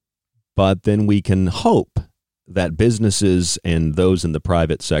 but then we can hope that businesses and those in the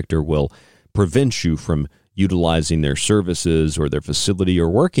private sector will prevent you from utilizing their services or their facility or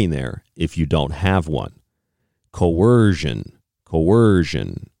working there if you don't have one. Coercion.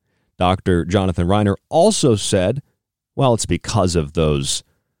 Dr. Jonathan Reiner also said, well, it's because of those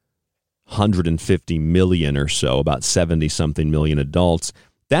 150 million or so, about 70-something million adults.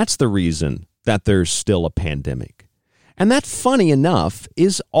 That's the reason that there's still a pandemic. And that, funny enough,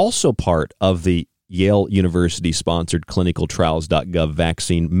 is also part of the Yale University-sponsored clinicaltrials.gov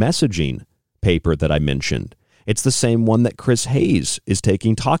vaccine messaging paper that I mentioned. It's the same one that Chris Hayes is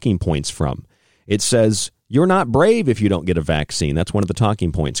taking talking points from. It says, you're not brave if you don't get a vaccine. That's one of the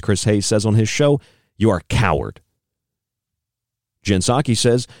talking points. Chris Hayes says on his show, you are a coward. Jen Psaki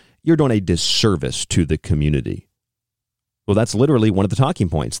says, you're doing a disservice to the community. Well, that's literally one of the talking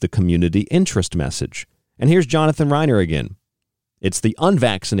points, the community interest message. And here's Jonathan Reiner again. It's the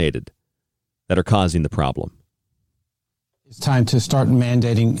unvaccinated that are causing the problem. It's time to start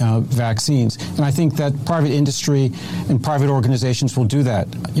mandating vaccines. And I think that private industry and private organizations will do that.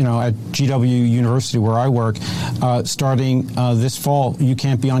 You know, at GW University, where I work, starting this fall, you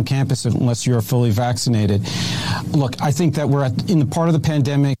can't be on campus unless you're fully vaccinated. Look, I think that we're in the part of the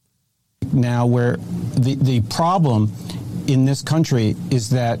pandemic now where the problem in this country is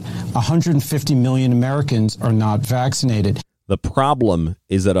that 150 million Americans are not vaccinated. The problem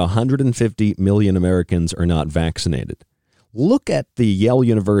is that 150 million Americans are not vaccinated. Look at the Yale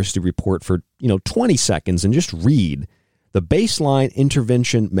University report for 20 seconds and just read the baseline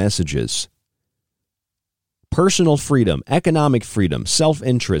intervention messages. Personal freedom, economic freedom,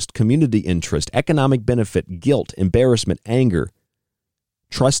 self-interest, community interest, economic benefit, guilt, embarrassment, anger,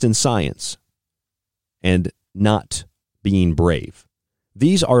 trust in science, and not being brave.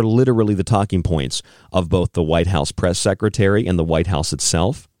 These are literally the talking points of both the White House press secretary and the White House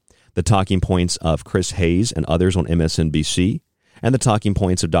itself, the talking points of Chris Hayes and others on MSNBC, and the talking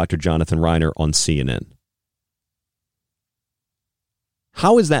points of Dr. Jonathan Reiner on CNN.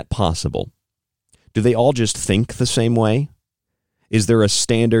 How is that possible? Do they all just think the same way? Is there a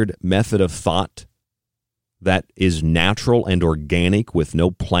standard method of thought that is natural and organic with no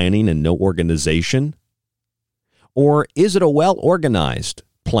planning and no organization? Or is it a well-organized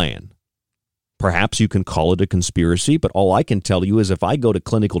plan? Perhaps you can call it a conspiracy, but all I can tell you is if I go to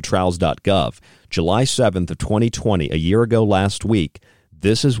clinicaltrials.gov, July 7th of 2020, a year ago last week,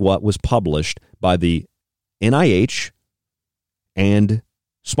 this is what was published by the NIH and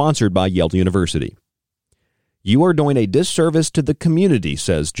sponsored by Yale University. You are doing a disservice to the community,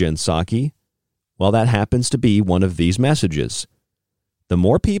 says Jen Psaki. Well, that happens to be one of these messages. The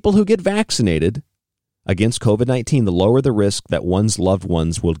more people who get vaccinated against COVID-19, the lower the risk that one's loved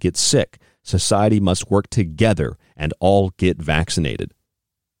ones will get sick. Society must work together and all get vaccinated.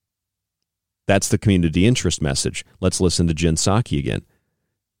 That's the community interest message. Let's listen to Jen Psaki again.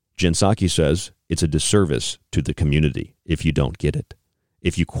 Jen Psaki says it's a disservice to the community if you don't get it,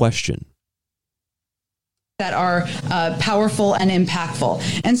 if you question. That are powerful and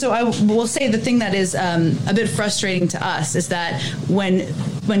impactful. And so I will say the thing that is a bit frustrating to us is that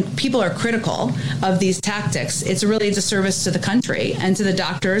when people are critical of these tactics, it's really a disservice to the country and to the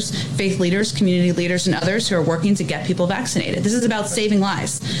doctors, faith leaders, community leaders, and others who are working to get people vaccinated. This is about saving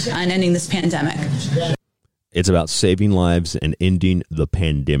lives and ending this pandemic. It's about saving lives and ending the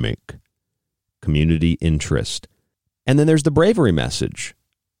pandemic. Community interest. And then there's the bravery message.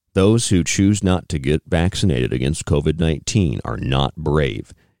 Those who choose not to get vaccinated against COVID-19 are not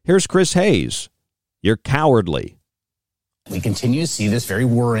brave. Here's Chris Hayes. You're cowardly. We continue to see this very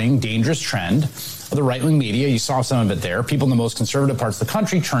worrying, dangerous trend of the right-wing media. You saw some of it there. People in the most conservative parts of the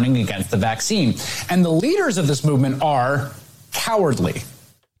country turning against the vaccine. And the leaders of this movement are cowardly.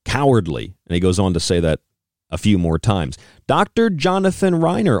 Cowardly. And he goes on to say that a few more times. Dr. Jonathan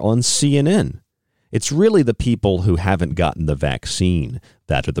Reiner on CNN. It's really the people who haven't gotten the vaccine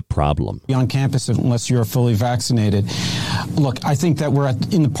that are the problem. On campus unless you're fully vaccinated. Look, I think that we're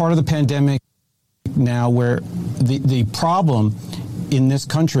in the part of the pandemic now where the problem in this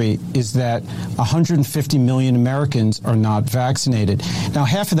country is that 150 million Americans are not vaccinated. Now,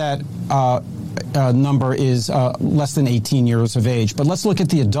 half of that number is less than 18 years of age. But let's look at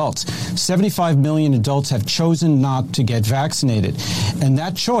the adults. 75 million adults have chosen not to get vaccinated. And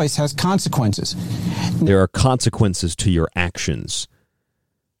that choice has consequences. There are consequences to your actions.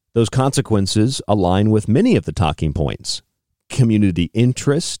 Those consequences align with many of the talking points. Community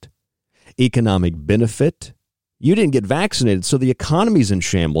interest, economic benefit. You didn't get vaccinated, so the economy's in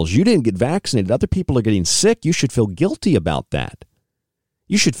shambles. You didn't get vaccinated. Other people are getting sick. You should feel guilty about that.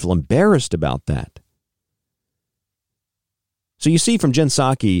 You should feel embarrassed about that. So you see, from Jen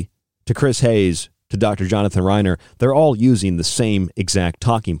Psaki to Chris Hayes to Dr. Jonathan Reiner, they're all using the same exact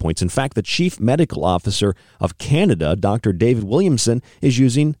talking points. In fact, the chief medical officer of Canada, Dr. David Williamson, is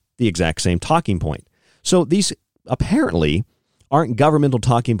using the exact same talking point. So these apparently aren't governmental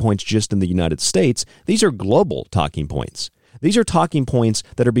talking points just in the United States. These are global talking points. These are talking points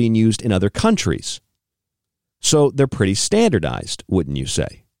that are being used in other countries. So they're pretty standardized, wouldn't you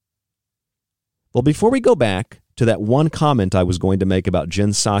say? Well, before we go back to that one comment I was going to make about Jen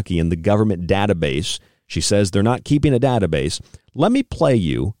Psaki and the government database, she says they're not keeping a database. Let me play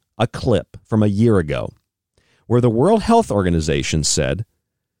you a clip from a year ago where the World Health Organization said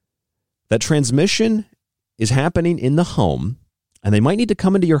that transmission is happening in the home and they might need to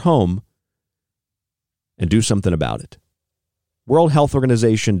come into your home and do something about it. World Health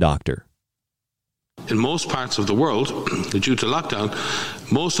Organization doctor. In most parts of the world, due to lockdown,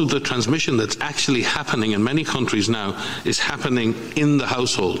 most of the transmission that's actually happening in many countries now is happening in the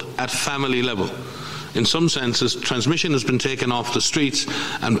household, at family level. In some senses, transmission has been taken off the streets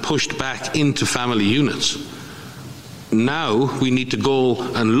and pushed back into family units. Now we need to go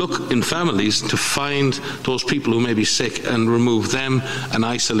and look in families to find those people who may be sick and remove them and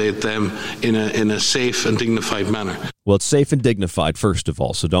isolate them in a safe and dignified manner. Well, it's safe and dignified, first of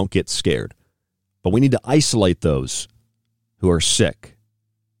all, so don't get scared. But we need to isolate those who are sick.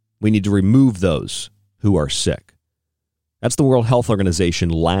 We need to remove those who are sick. That's the World Health Organization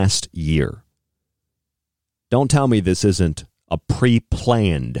last year. Don't tell me this isn't a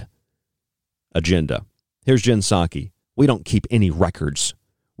pre-planned agenda. Here's Jen Psaki. We don't keep any records.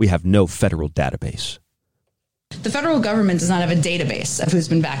 We have no federal database. The federal government does not have a database of who's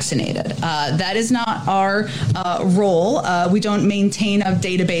been vaccinated. That is not our role. We don't maintain a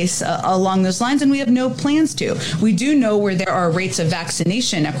database along those lines, and we have no plans to. We do know where there are rates of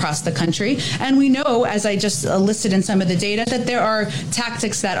vaccination across the country, and we know, as I just listed in some of the data, that there are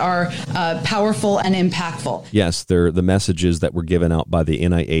tactics that are powerful and impactful. Yes, they're the messages that were given out by the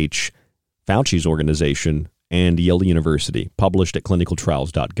NIH, Fauci's organization, and Yale University, published at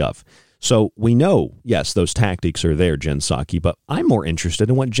clinicaltrials.gov. So we know, yes, those tactics are there, Jen Psaki, but I'm more interested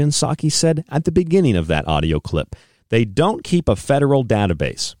in what Jen Psaki said at the beginning of that audio clip. They don't keep a federal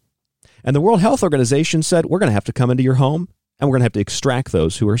database. And the World Health Organization said, we're going to have to come into your home and we're going to have to extract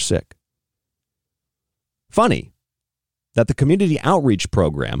those who are sick. Funny that the community outreach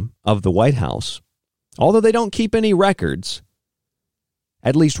program of the White House, although they don't keep any records,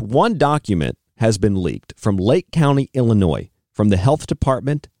 at least one document has been leaked from Lake County, Illinois, from the health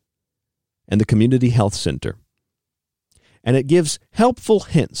department and the Community Health Center. And it gives helpful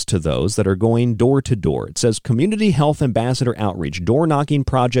hints to those that are going door to door. It says, Community Health Ambassador Outreach, door-knocking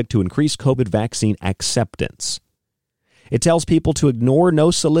project to increase COVID vaccine acceptance. It tells people to ignore no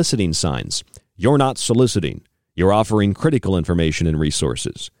soliciting signs. You're not soliciting. You're offering critical information and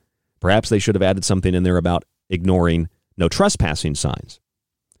resources. Perhaps they should have added something in there about ignoring no trespassing signs.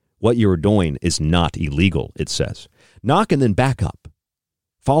 What you're doing is not illegal, it says. Knock and then back up.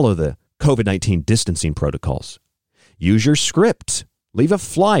 Follow the COVID-19 distancing protocols. Use your script. Leave a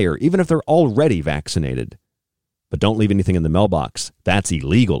flyer, even if they're already vaccinated. But don't leave anything in the mailbox. That's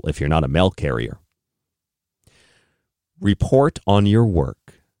illegal if you're not a mail carrier. Report on your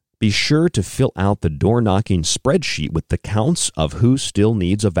work. Be sure to fill out the door-knocking spreadsheet with the counts of who still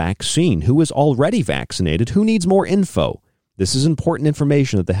needs a vaccine, who is already vaccinated, who needs more info. This is important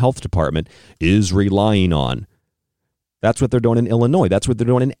information that the health department is relying on. That's what they're doing in Illinois. That's what they're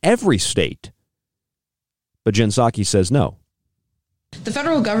doing in every state. But Jen Psaki says no. The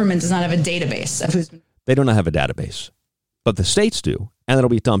federal government does not have a database of who's been... They don't have a database, but the states do, and it'll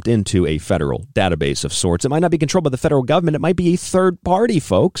be dumped into a federal database of sorts. It might not be controlled by the federal government. It might be a third party,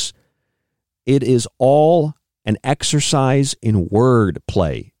 folks. It is all an exercise in word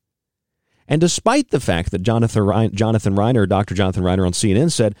play. And despite the fact that Dr. Jonathan Reiner on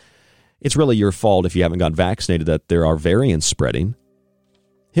CNN said, it's really your fault if you haven't got vaccinated that there are variants spreading.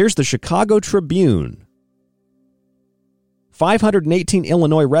 Here's the Chicago Tribune. 518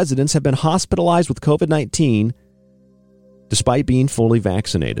 Illinois residents have been hospitalized with COVID-19 despite being fully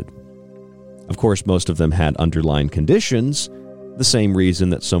vaccinated. Of course, most of them had underlying conditions, the same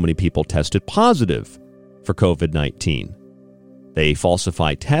reason that so many people tested positive for COVID-19. They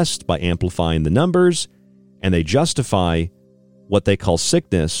falsify tests by amplifying the numbers, and they justify what they call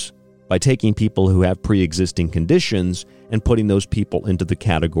sickness by taking people who have pre-existing conditions and putting those people into the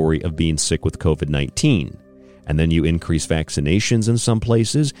category of being sick with COVID-19. And then you increase vaccinations in some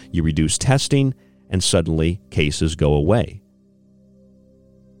places, you reduce testing, and suddenly cases go away.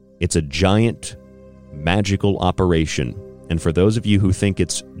 It's a giant, magical operation. And for those of you who think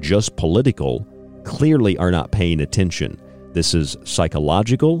it's just political, clearly are not paying attention. This is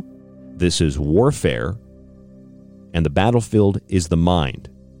psychological, this is warfare, and the battlefield is the mind.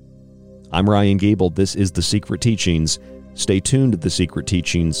 I'm Ryan Gable. This is The Secret Teachings. Stay tuned to The Secret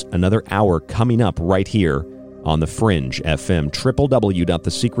Teachings. Another hour coming up right here on The Fringe FM,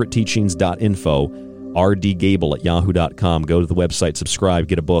 www.thesecretteachings.info. rdgable@yahoo.com. Go to the website, subscribe,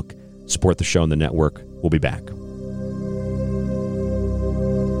 get a book, support the show and the network. We'll be back.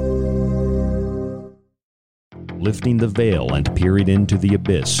 Lifting the veil and peering into the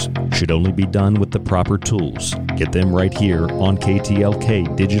abyss should only be done with the proper tools. Get them right here on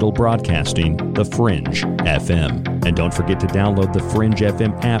KTLK Digital Broadcasting, The Fringe FM. And don't forget to download the Fringe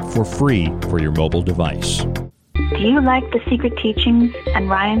FM app for free for your mobile device. Do you like The Secret Teachings and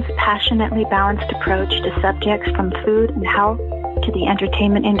Ryan's passionately balanced approach to subjects from food and health to the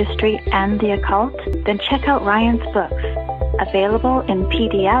entertainment industry and the occult? Then check out Ryan's books, available in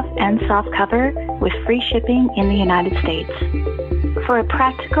PDF and softcover with free shipping in the United States. For a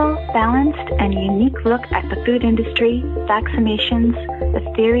practical, balanced, and unique look at the food industry, vaccinations, the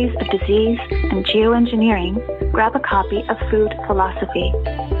theories of disease, and geoengineering, grab a copy of Food Philosophy.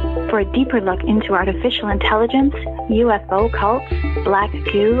 For a deeper look into artificial intelligence, UFO cults, black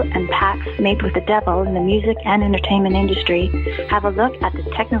goo, and pacts made with the devil in the music and entertainment industry, have a look at the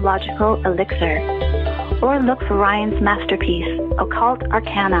Technological Elixir. Or look for Ryan's masterpiece, Occult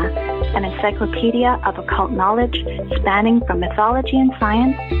Arcana, an encyclopedia of occult knowledge spanning from mythology and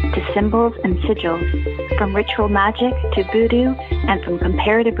science to symbols and sigils, from ritual magic to voodoo, and from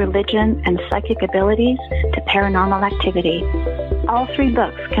comparative religion and psychic abilities to paranormal activity. All 3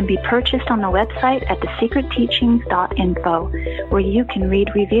 books can be purchased on the website at thesecretteachings.info, where you can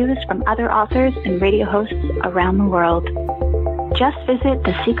read reviews from other authors and radio hosts around the world. Just visit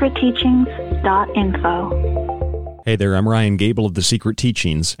thesecretteachings.info. Hey there, I'm Ryan Gable of The Secret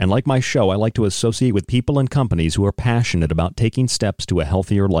Teachings, and like my show, I like to associate with people and companies who are passionate about taking steps to a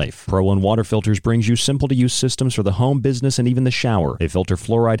healthier life. Pro One Water Filters brings you simple-to-use systems for the home, business, and even the shower. They filter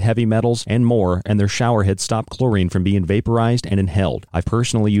fluoride, heavy metals, and more, and their shower heads stop chlorine from being vaporized and inhaled. I've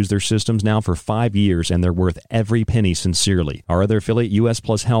personally used their systems now for 5 years, and they're worth every penny sincerely. Our other affiliate, US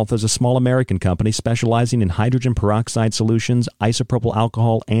Plus Health, is a small American company specializing in hydrogen peroxide solutions, isopropyl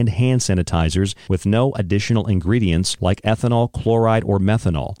alcohol, and hand sanitizers with no additional ingredients like ethanol, chloride, or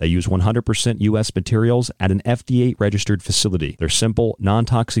methanol. They use 100% U.S. materials at an FDA-registered facility. Their simple,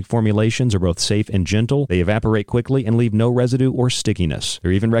 non-toxic formulations are both safe and gentle. They evaporate quickly and leave no residue or stickiness.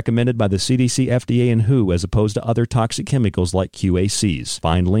 They're even recommended by the CDC, FDA, and WHO as opposed to other toxic chemicals like QACs.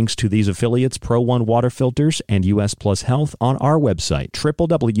 Find links to these affiliates, Pro One Water Filters, and US Plus Health on our website,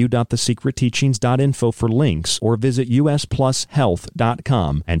 www.thesecretteachings.info for links, or visit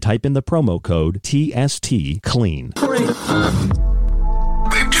usplushealth.com and type in the promo code TSTCLEAN. The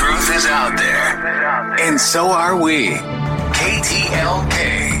truth is out there, and so are we.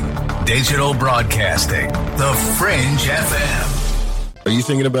 KTLK Digital Broadcasting, The Fringe FM. Are you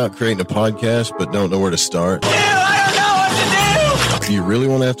thinking about creating a podcast but don't know where to start? Do you really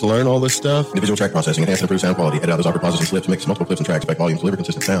want to have to learn all this stuff? Individual track processing, enhance and improve sound quality, edit out those awkward pauses and slips, mix multiple clips and tracks, back volumes, deliver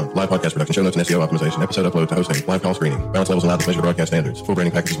consistent sound, live podcast production, show notes and SEO optimization, episode upload to hosting, live call screening, balance levels allowed to measure broadcast standards, full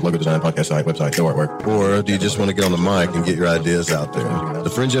branding packages with logo design, podcast site, website, show artwork. Or do you just want to get on the mic and get your ideas out there? The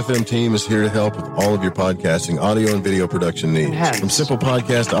Fringe FM team is here to help with all of your podcasting, audio and video production needs. From simple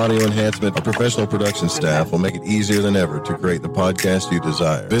podcast audio enhancement, our professional production staff will make it easier than ever to create the podcast you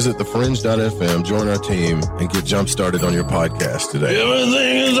desire. Visit thefringe.fm, join our team, and get jump started on your podcast today.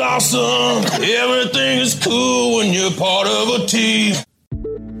 Everything is awesome. Everything is cool when you're part of a team.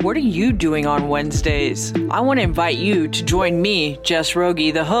 What are you doing on Wednesdays? I want to invite you to join me, Jess Rogie,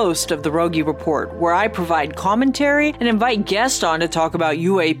 the host of The Rogie Report, where I provide commentary and invite guests on to talk about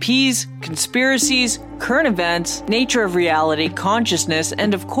UAPs, conspiracies, current events, nature of reality, consciousness,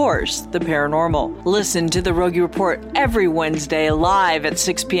 and of course, the paranormal. Listen to The Rogie Report every Wednesday live at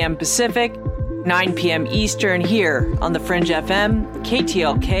 6 p.m. Pacific, 9 p.m. Eastern here on The Fringe FM,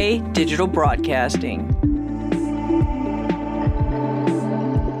 KTLK Digital Broadcasting.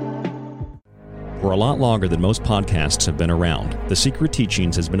 For a lot longer than most podcasts have been around, The Secret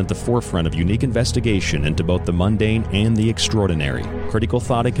Teachings has been at the forefront of unique investigation into both the mundane and the extraordinary. Critical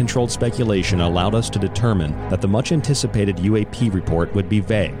thought and controlled speculation allowed us to determine that the much-anticipated UAP report would be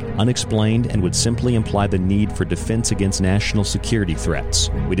vague, unexplained, and would simply imply the need for defense against national security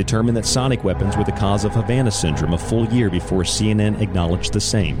threats. We determined that sonic weapons were the cause of Havana Syndrome a full year before CNN acknowledged the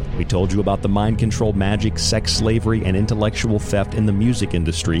same. We told you about the mind-controlled magic, sex slavery, and intellectual theft in the music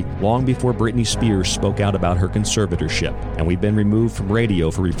industry long before Britney Spears spoke out about her conservatorship, and we've been removed from radio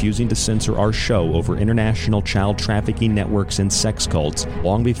for refusing to censor our show over international child trafficking networks and sex cults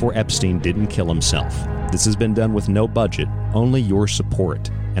long before Epstein didn't kill himself. This has been done with no budget, only your support,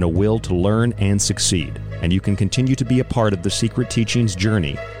 and a will to learn and succeed. And you can continue to be a part of the Secret Teachings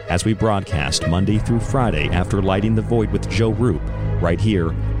journey as we broadcast Monday through Friday after Lighting the Void with Joe Roop, right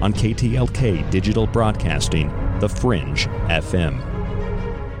here on KTLK Digital Broadcasting, The Fringe FM.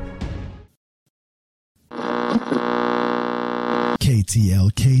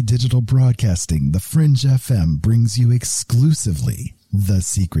 KTLK Digital Broadcasting, The Fringe FM brings you exclusively The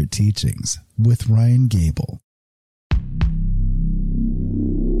Secret Teachings with Ryan Gable.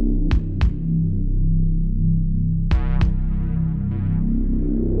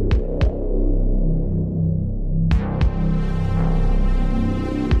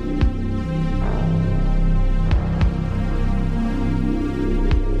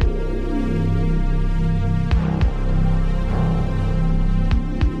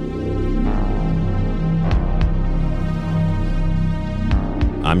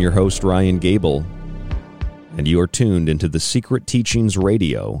 I'm your host, Ryan Gable, and you are tuned into the Secret Teachings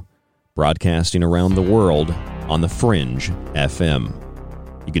Radio, broadcasting around the world on the Fringe FM.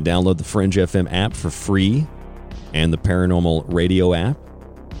 You can download the Fringe FM app for free and the Paranormal Radio app.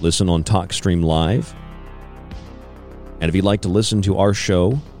 Listen on TalkStream Live. And if you'd like to listen to our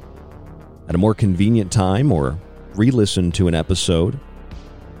show at a more convenient time or re-listen to an episode,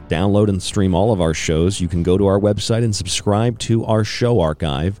 download and stream all of our shows, you can go to our website and subscribe to our show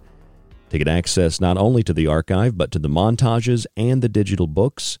archive to get access not only to the archive, but to the montages and the digital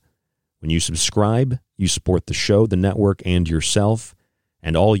books. When you subscribe, you support the show, the network, and yourself.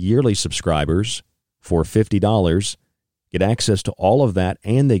 And all yearly subscribers, for $50, get access to all of that,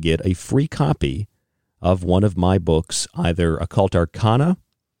 and they get a free copy of one of my books, either Occult Arcana,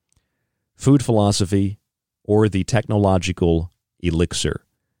 Food Philosophy, or The Technological Elixir.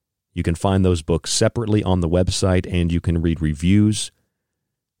 You can find those books separately on the website, and you can read reviews.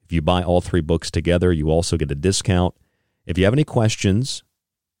 If you buy all three books together, you also get a discount. If you have any questions,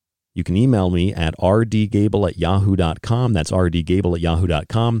 you can email me at rdgable@yahoo.com. That's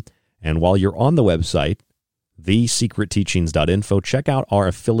rdgable@yahoo.com. And while you're on the website, thesecretteachings.info, check out our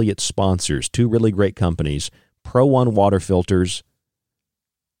affiliate sponsors, two really great companies, Pro One Water Filters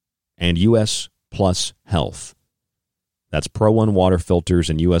and US Plus Health. That's Pro One Water Filters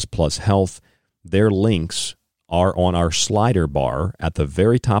and US Plus Health. Their links are on our slider bar at the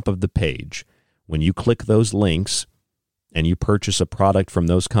very top of the page. When you click those links and you purchase a product from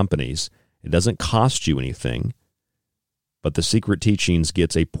those companies, it doesn't cost you anything, but the Secret Teachings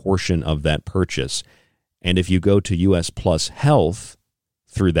gets a portion of that purchase. And if you go to US Plus Health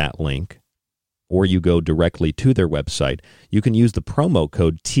through that link, or you go directly to their website, you can use the promo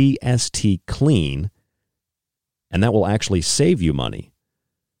code TSTClean, and that will actually save you money.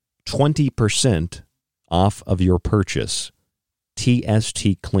 20% off of your purchase.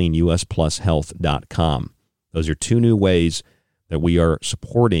 TSTCleanUSPlusHealth.com. Those are two new ways that we are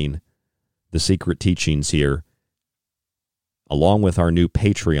supporting the Secret Teachings here, along with our new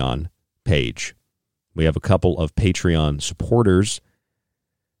Patreon page. We have a couple of Patreon supporters.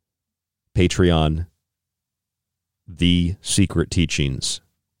 Patreon, The Secret Teachings.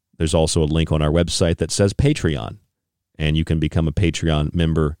 There's also a link on our website that says Patreon, and you can become a Patreon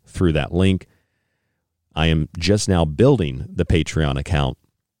member through that link. I am just now building the Patreon account,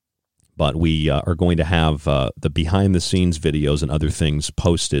 but we are going to have the behind-the-scenes videos and other things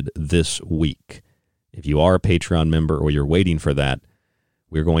posted this week. If you are a Patreon member or you're waiting for that,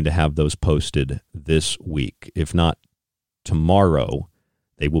 we're going to have those posted this week. If not tomorrow,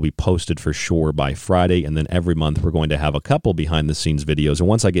 they will be posted for sure by Friday, and then every month we're going to have a couple behind-the-scenes videos. And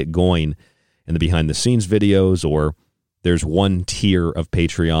once I get going in the behind-the-scenes videos, or there's one tier of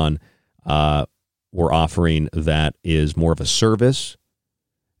Patreon we're offering that is more of a service,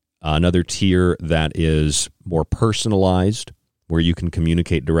 another tier that is more personalized, where you can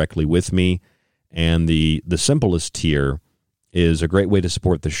communicate directly with me, and the simplest tier is a great way to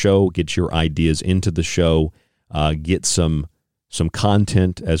support the show, get your ideas into the show, get some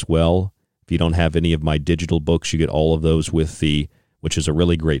content as well. If you don't have any of my digital books, you get all of those with which is a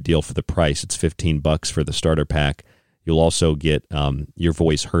really great deal for the price. It's $15 for the starter pack. You'll also get your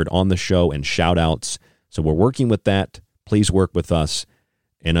voice heard on the show and shout-outs. So we're working with that. Please work with us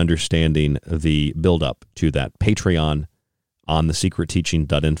in understanding the build-up to that. Patreon on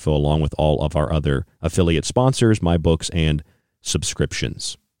thesecretteaching.info, along with all of our other affiliate sponsors, my books, and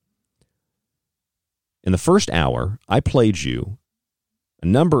subscriptions. In the first hour, I played you a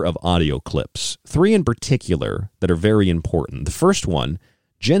number of audio clips, three in particular that are very important. The first one,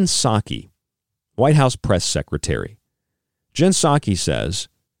 Jen Psaki, White House press secretary. Jen Psaki says,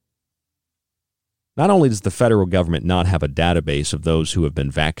 not only does the federal government not have a database of those who have been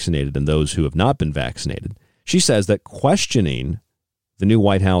vaccinated and those who have not been vaccinated, she says that questioning the new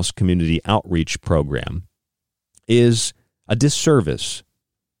White House community outreach program is a disservice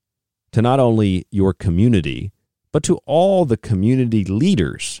to not only your community, but to all the community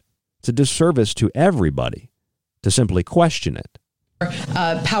leaders. It's a disservice to everybody to simply question it.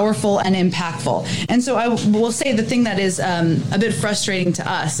 powerful and impactful. And so I will say the thing that is a bit frustrating to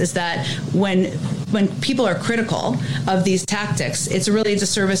us is that when people are critical of these tactics, it's really a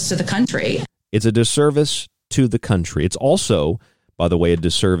disservice to the country. It's a disservice to the country. It's also, by the way, a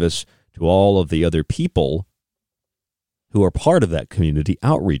disservice to all of the other people who are part of that community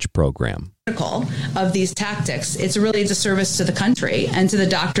outreach program. Critical of these tactics, it's really a disservice to the country and to the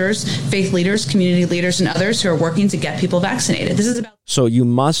doctors, faith leaders, community leaders, and others who are working to get people vaccinated. This is about. So you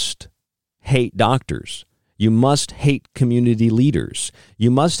must hate doctors. You must hate community leaders.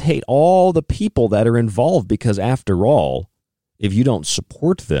 You must hate all the people that are involved because, after all, if you don't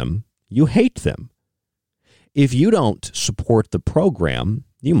support them, you hate them. If you don't support the program,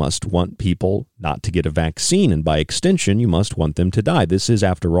 you must want people not to get a vaccine, and by extension, you must want them to die. This is,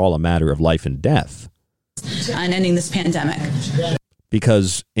 after all, a matter of life and death. And ending this pandemic.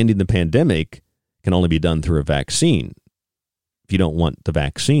 Because ending the pandemic can only be done through a vaccine. If you don't want the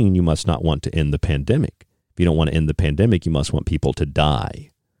vaccine, you must not want to end the pandemic. If you don't want to end the pandemic, you must want people to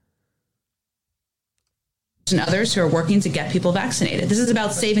die. And others who are working to get people vaccinated. This is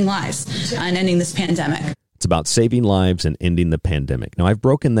about saving lives and ending this pandemic. It's about saving lives and ending the pandemic. Now, I've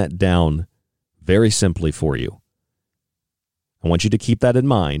broken that down very simply for you. I want you to keep that in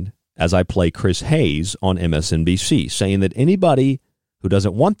mind as I play Chris Hayes on MSNBC, saying that anybody who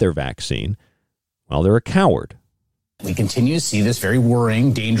doesn't want their vaccine, well, they're a coward. We continue to see this very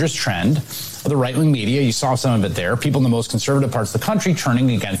worrying, dangerous trend of the right-wing media. You saw some of it there. People in the most conservative parts of the country turning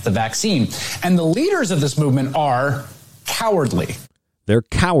against the vaccine. And the leaders of this movement are cowardly. They're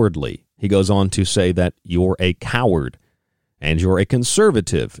cowardly. He goes on to say that you're a coward and you're a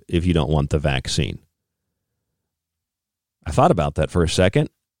conservative if you don't want the vaccine. I thought about that for a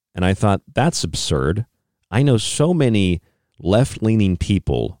second, and I thought, that's absurd. I know so many left-leaning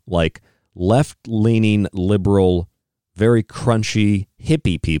people, like left-leaning, liberal, very crunchy,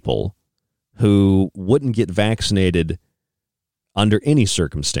 hippie people who wouldn't get vaccinated under any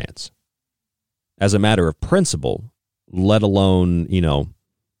circumstance as a matter of principle, let alone,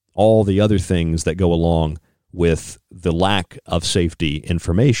 all the other things that go along with the lack of safety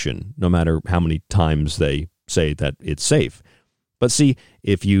information, no matter how many times they say that it's safe. But see,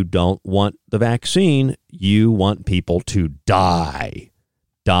 if you don't want the vaccine, you want people to die.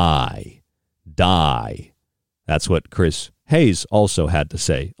 Die. Die. That's what Chris Hayes also had to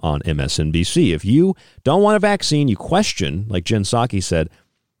say on MSNBC. If you don't want a vaccine, you question, like Jen Psaki said,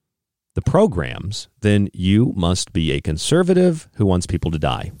 the programs, then you must be a conservative who wants people to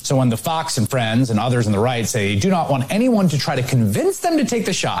die. So when the Fox and Friends and others on the right say they do not want anyone to try to convince them to take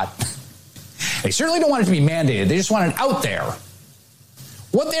the shot, they certainly don't want it to be mandated. They just want it out there.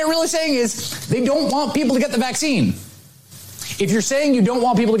 What they're really saying is they don't want people to get the vaccine. If you're saying you don't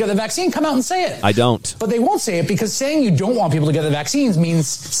want people to get the vaccine, come out and say it. I don't. But they won't say it because saying you don't want people to get the vaccines means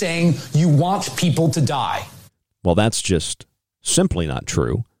saying you want people to die. Well, that's just simply not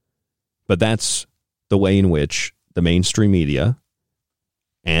true. But that's the way in which the mainstream media,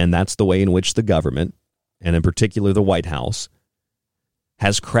 and that's the way in which the government, and in particular the White House,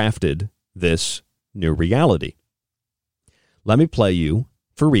 has crafted this new reality. Let me play you,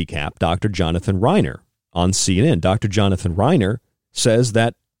 for recap, Dr. Jonathan Reiner on CNN. Dr. Jonathan Reiner says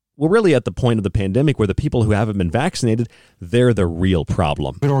that we're really at the point of the pandemic where the people who haven't been vaccinated, they're the real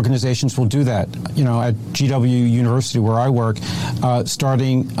problem. Good organizations will do that. At GW University, where I work,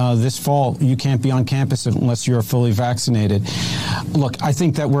 starting this fall, you can't be on campus unless you're fully vaccinated. Look, I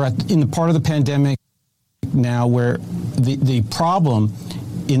think that we're in the part of the pandemic now where the problem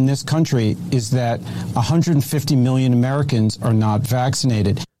in this country is that 150 million Americans are not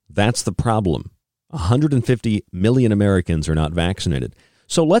vaccinated. That's the problem. 150 million Americans are not vaccinated.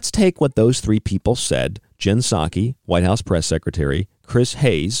 So let's take what those three people said, Jen Psaki, White House Press Secretary, Chris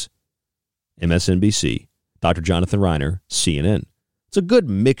Hayes, MSNBC, Dr. Jonathan Reiner, CNN. It's a good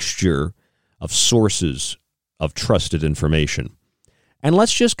mixture of sources of trusted information. And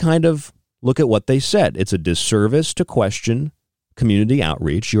let's just kind of look at what they said. It's a disservice to question community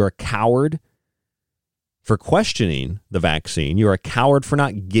outreach. You're a coward for questioning the vaccine. You're a coward for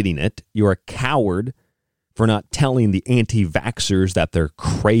not getting it. You're a coward for not telling the anti-vaxxers that they're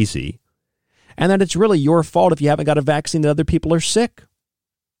crazy, and that it's really your fault if you haven't got a vaccine that other people are sick.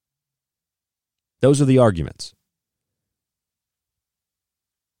 Those are the arguments.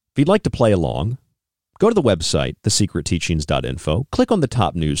 If you'd like to play along, go to the website, thesecretteachings.info, click on the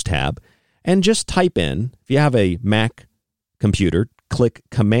top news tab, and just type in, if you have a Mac computer, click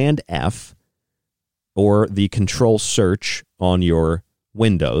Command F or the Control Search on your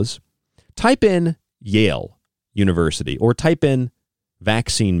Windows, type in Yale University, or type in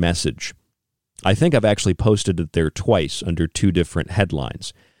vaccine message. I think I've actually posted it there twice under two different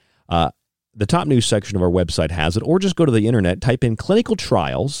headlines. The top news section of our website has it, or just go to the internet, type in clinical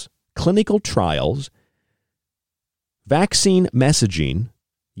trials, vaccine messaging,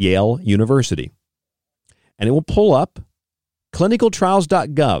 Yale University. And it will pull up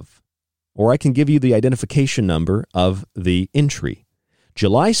clinicaltrials.gov, or I can give you the identification number of the entry.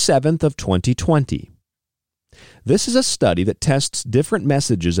 July 7th of 2020. This is a study that tests different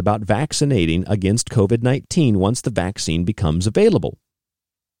messages about vaccinating against COVID-19 once the vaccine becomes available.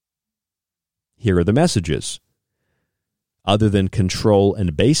 Here are the messages. Other than control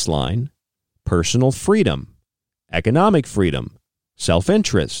and baseline, personal freedom, economic freedom,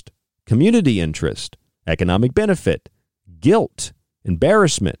 self-interest, community interest, economic benefit, guilt,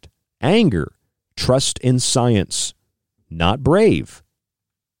 embarrassment, anger, trust in science, not brave.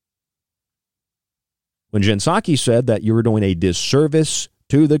 When Jen Psaki said that you were doing a disservice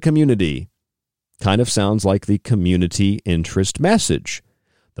to the community, kind of sounds like the community interest message.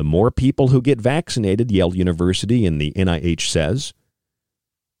 The more people who get vaccinated, Yale University and the NIH says,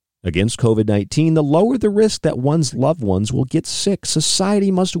 against COVID-19, the lower the risk that one's loved ones will get sick. Society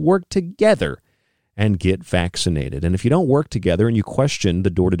must work together and get vaccinated. And if you don't work together and you question the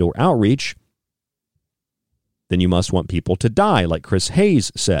door-to-door outreach, then you must want people to die, like Chris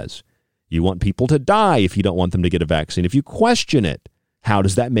Hayes says. You want people to die if you don't want them to get a vaccine. If you question it, how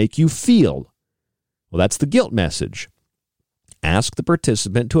does that make you feel? Well, that's the guilt message. Ask the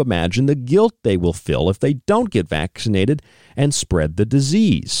participant to imagine the guilt they will feel if they don't get vaccinated and spread the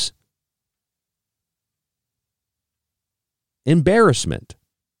disease. Embarrassment.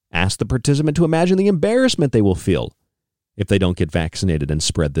 Ask the participant to imagine the embarrassment they will feel if they don't get vaccinated and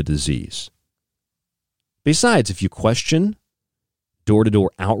spread the disease. Besides, if you question door-to-door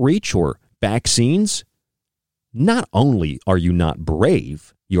outreach or vaccines, not only are you not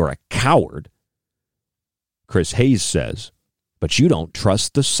brave, you're a coward, Chris Hayes says, but you don't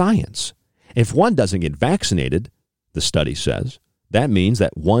trust the science. If one doesn't get vaccinated, the study says, that means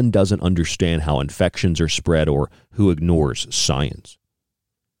that one doesn't understand how infections are spread or who ignores science.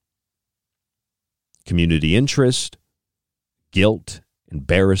 Community interest, guilt,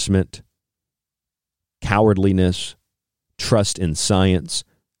 embarrassment, cowardliness, trust in science,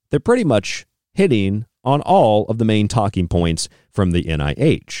 they're pretty much hitting on all of the main talking points from the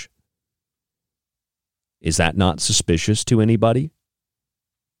NIH. Is that not suspicious to anybody?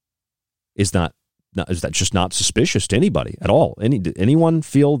 Is that just not suspicious to anybody at all? Anyone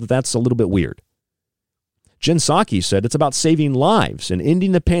feel that that's a little bit weird? Jen Psaki said it's about saving lives and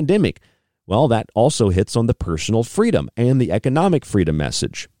ending the pandemic. Well, that also hits on the personal freedom and the economic freedom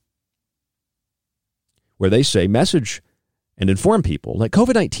message, where they say message and inform people that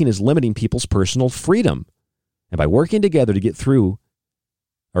COVID-19 is limiting people's personal freedom. And by working together to get through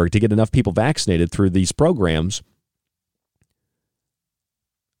or to get enough people vaccinated through these programs,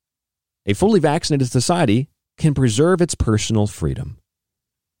 a fully vaccinated society can preserve its personal freedom.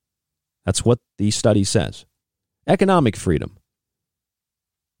 That's what the study says. Economic freedom.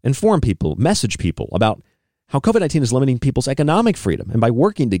 Inform people, message people about how COVID-19 is limiting people's economic freedom. And by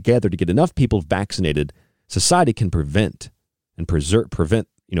working together to get enough people vaccinated, society can prevent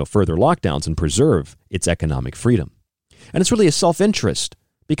further lockdowns and preserve its economic freedom. And it's really a self-interest,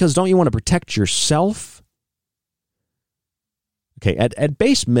 because don't you want to protect yourself? Okay, at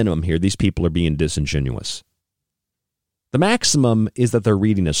base minimum here, these people are being disingenuous. The maximum is that they're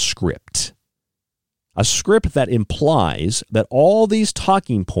reading a script that implies that all these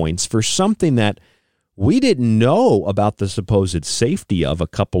talking points for something that we didn't know about the supposed safety of a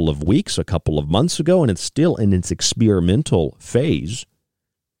couple of weeks, a couple of months ago, and it's still in its experimental phase.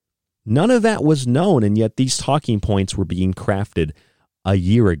 None of that was known, and yet these talking points were being crafted a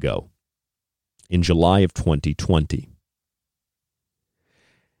year ago, in July of 2020.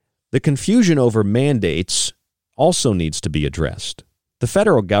 The confusion over mandates also needs to be addressed. The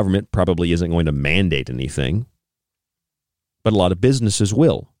federal government probably isn't going to mandate anything, but a lot of businesses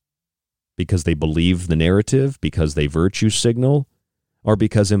will, because they believe the narrative, because they virtue signal, or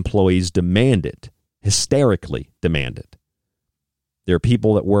because employees demand it, hysterically demand it. There are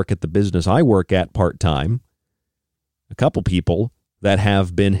people that work at the business I work at part-time, a couple people that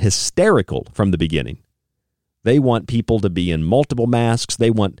have been hysterical from the beginning. They want people to be in multiple masks. They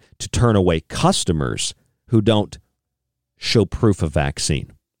want to turn away customers who don't show proof of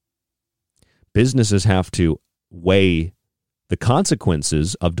vaccine. Businesses have to weigh the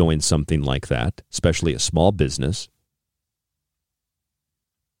consequences of doing something like that, especially a small business.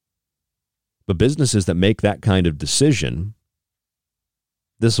 But businesses that make that kind of decision,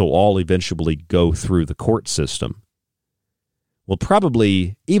 this will all eventually go through the court system, will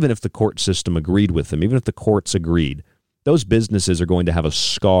probably, even if the court system agreed with them, even if the courts agreed, those businesses are going to have a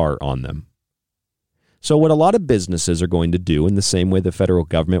scar on them. So what a lot of businesses are going to do, in the same way the federal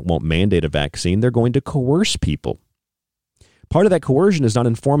government won't mandate a vaccine, they're going to coerce people. Part of that coercion is not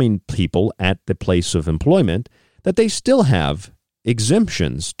informing people at the place of employment that they still have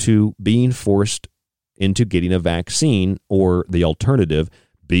exemptions to being forced into getting a vaccine, or the alternative,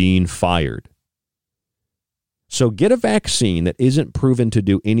 being fired. So get a vaccine that isn't proven to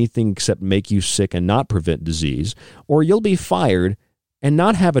do anything except make you sick and not prevent disease, or you'll be fired and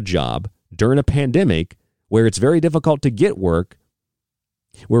not have a job during a pandemic where it's very difficult to get work,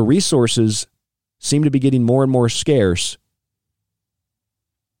 where resources seem to be getting more and more scarce.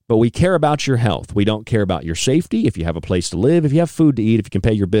 But we care about your health. We don't care about your safety, if you have a place to live, if you have food to eat, if you can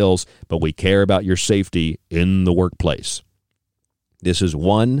pay your bills, but we care about your safety in the workplace. This is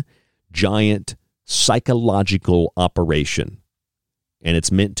one giant psychological operation, and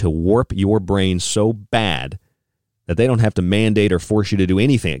it's meant to warp your brain so bad that they don't have to mandate or force you to do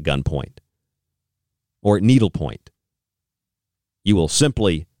anything at gunpoint or at needlepoint. You will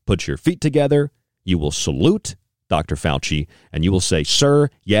simply put your feet together, you will salute Dr. Fauci, and you will say, "Sir,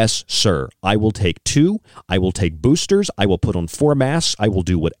 yes, sir, I will take 2, I will take boosters, I will put on 4 masks, I will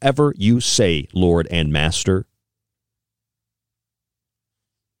do whatever you say, Lord and Master."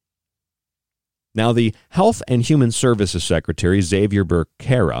 Now, the Health and Human Services Secretary, Xavier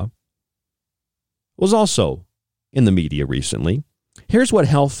Becerra, was also in the media recently. Here's what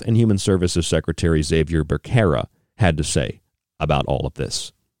Health and Human Services Secretary Xavier Becerra had to say about all of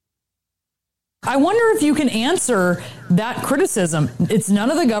this. I wonder if you can answer that criticism. It's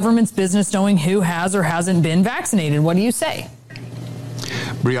none of the government's business knowing who has or hasn't been vaccinated. What do you say?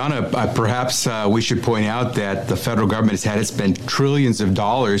 Brianna, perhaps we should point out that the federal government has had to spend trillions of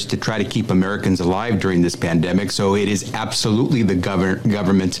dollars to try to keep Americans alive during this pandemic. So it is absolutely the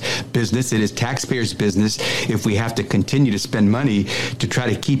government's business. It is taxpayers' business if we have to continue to spend money to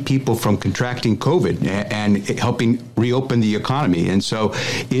try to keep people from contracting COVID and helping reopen the economy. And so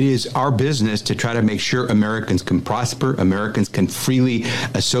it is our business to try to make sure Americans can prosper, Americans can freely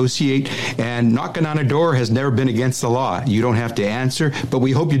associate, and knocking on a door has never been against the law. You don't have to answer, but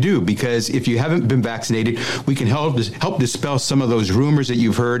we hope you do, because if you haven't been vaccinated, we can help dispel some of those rumors that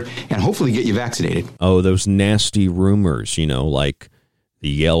you've heard and hopefully get you vaccinated. Oh, those nasty rumors, like the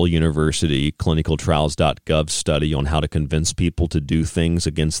Yale University clinicaltrials.gov study on how to convince people to do things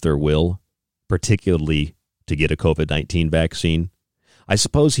against their will, particularly to get a COVID-19 vaccine. I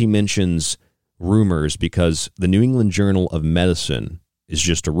suppose he mentions rumors because the New England Journal of Medicine is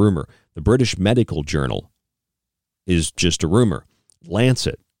just a rumor. The British Medical Journal is just a rumor.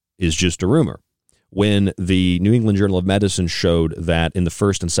 Lancet is just a rumor. When the New England Journal of Medicine showed that in the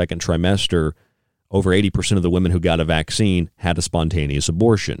first and second trimester, over 80% of the women who got a vaccine had a spontaneous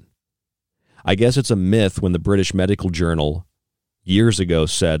abortion. I guess it's a myth when the British Medical Journal years ago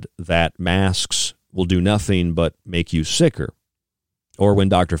said that masks will do nothing but make you sicker, or when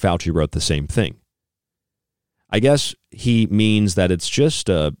Dr. Fauci wrote the same thing. I guess he means that it's just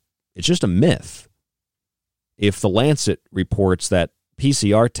a myth. If the Lancet reports that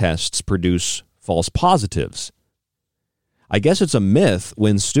PCR tests produce false positives, I guess it's a myth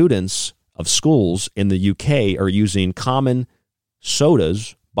when students of schools in the UK are using common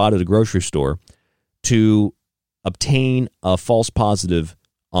sodas bought at a grocery store to obtain a false positive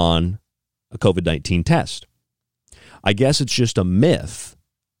on a COVID-19 test. I guess it's just a myth,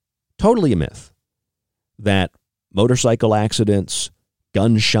 totally a myth, that motorcycle accidents,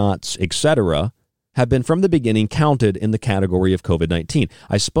 gunshots, etc., have been from the beginning counted in the category of COVID-19.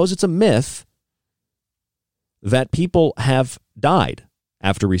 I suppose it's a myth that people have died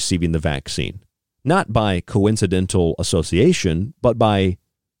after receiving the vaccine, not by coincidental association, but by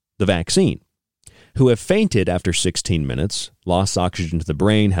the vaccine, who have fainted after 16 minutes, lost oxygen to the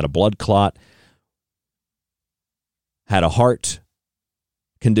brain, had a blood clot, had a heart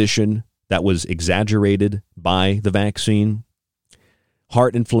condition that was exaggerated by the vaccine,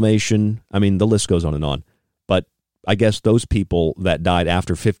 heart inflammation. I mean, the list goes on and on. But I guess those people that died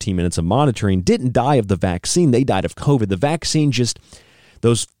after 15 minutes of monitoring didn't die of the vaccine. They died of COVID. The vaccine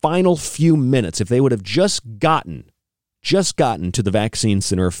those final few minutes, if they would have just gotten to the vaccine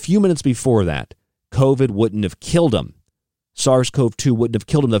center a few minutes before that, COVID wouldn't have killed them. SARS-CoV-2 wouldn't have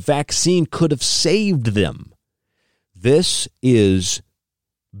killed them. The vaccine could have saved them. This is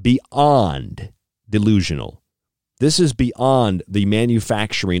beyond delusional. This is beyond the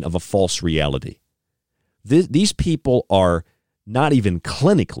manufacturing of a false reality. These people are not even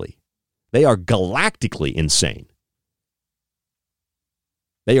clinically, they are galactically insane.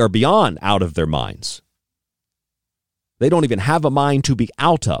 They are beyond out of their minds. They don't even have a mind to be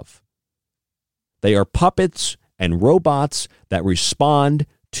out of. They are puppets and robots that respond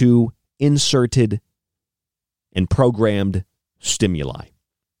to inserted and programmed stimuli.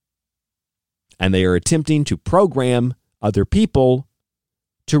 And they are attempting to program other people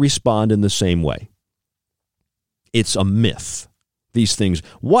to respond in the same way. It's a myth. These things.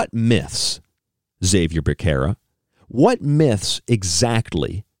 What myths, Xavier Becerra? What myths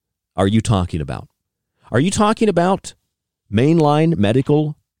exactly are you talking about? Are you talking about mainline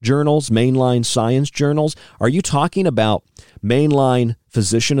medical journals, mainline science journals? Are you talking about mainline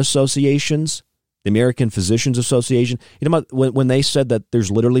physician associations, the American Physicians Association? You know, when they said that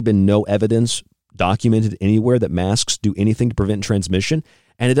there's literally been no evidence documented anywhere that masks do anything to prevent transmission,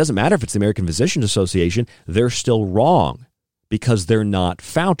 and it doesn't matter if it's the American Physicians Association, they're still wrong because they're not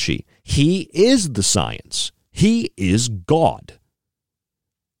Fauci. He is the science. He is God.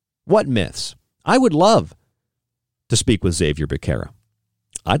 What myths? I would love to speak with Xavier Becerra.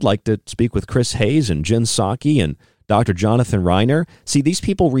 I'd like to speak with Chris Hayes and Jen Psaki and Dr. Jonathan Reiner. See, these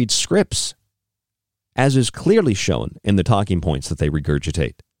people read scripts, as is clearly shown in the talking points that they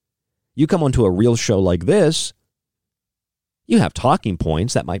regurgitate. You come onto a real show like this, you have talking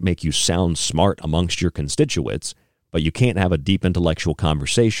points that might make you sound smart amongst your constituents, but you can't have a deep intellectual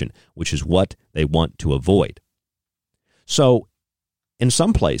conversation, which is what they want to avoid. So, in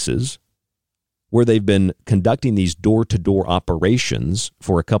some places where they've been conducting these door-to-door operations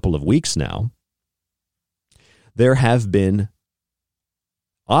for a couple of weeks now, there have been,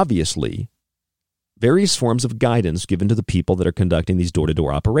 obviously, various forms of guidance given to the people that are conducting these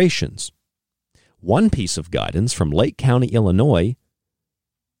door-to-door operations. One piece of guidance from Lake County, Illinois,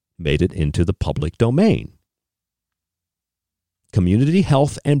 made it into the public domain. Community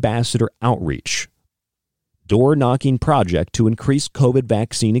Health Ambassador Outreach, door-knocking project to increase COVID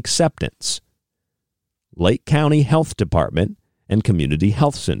vaccine acceptance. Lake County Health Department and Community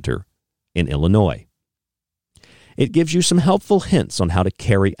Health Center in Illinois. It gives you some helpful hints on how to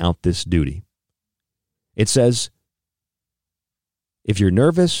carry out this duty. It says, if you're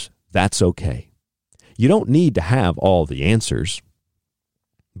nervous, that's okay. You don't need to have all the answers.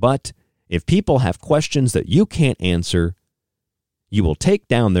 But if people have questions that you can't answer, you will take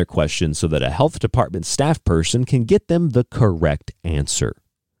down their questions so that a health department staff person can get them the correct answer.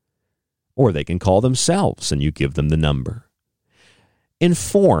 Or they can call themselves and you give them the number.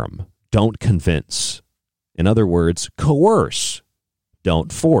 Inform, don't convince. In other words, coerce,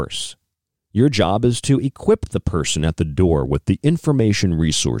 don't force. Your job is to equip the person at the door with the information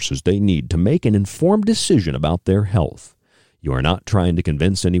resources they need to make an informed decision about their health. You are not trying to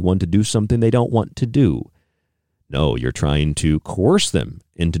convince anyone to do something they don't want to do. No, you're trying to coerce them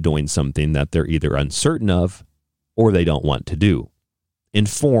into doing something that they're either uncertain of or they don't want to do.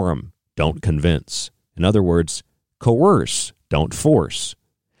 Inform, don't convince. In other words, coerce, don't force.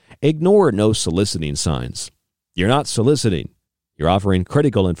 Ignore no soliciting signs. You're not soliciting. You're offering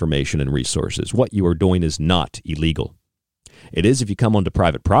critical information and resources. What you are doing is not illegal. It is if you come onto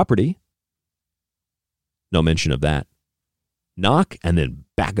private property. No mention of that. Knock and then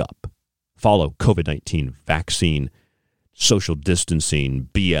back up. Follow COVID-19 vaccine, social distancing,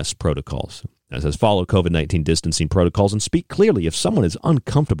 BS protocols. It says follow COVID-19 distancing protocols and speak clearly. If someone is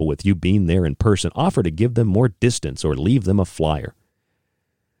uncomfortable with you being there in person, offer to give them more distance or leave them a flyer.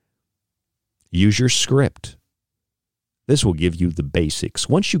 Use your script. This will give you the basics.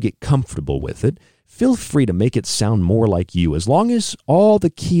 Once you get comfortable with it, feel free to make it sound more like you, as long as all the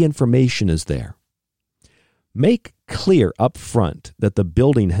key information is there. Make clear up front that the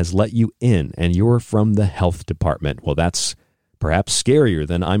building has let you in and you're from the health department. Well, that's perhaps scarier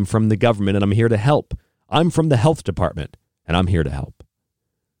than I'm from the government and I'm here to help. I'm from the health department and I'm here to help.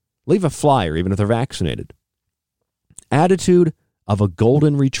 Leave a flyer even if they're vaccinated. Attitude of a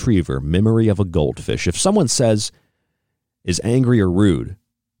golden retriever, memory of a goldfish. If someone says, is angry or rude,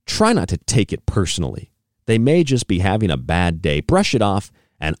 try not to take it personally. They may just be having a bad day. Brush it off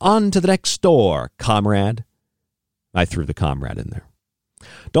and on to the next door, comrade. I threw the comrade in there.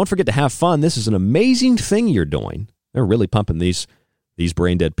 Don't forget to have fun. This is an amazing thing you're doing. They're really pumping these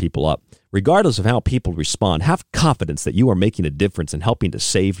brain-dead people up. Regardless of how people respond, have confidence that you are making a difference in helping to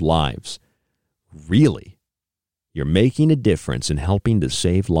save lives. Really, you're making a difference in helping to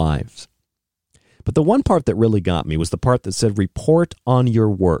save lives. But the one part that really got me was the part that said, report on your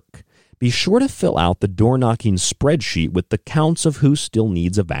work. Be sure to fill out the door-knocking spreadsheet with the counts of who still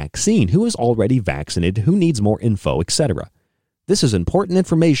needs a vaccine, who is already vaccinated, who needs more info, etc. This is important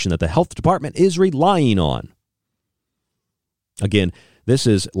information that the health department is relying on. Again, this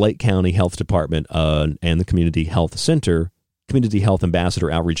is Lake County Health Department and the Community Health Center community health ambassador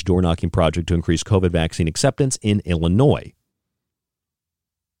outreach door knocking project to increase COVID vaccine acceptance in Illinois.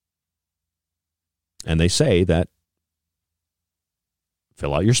 And they say that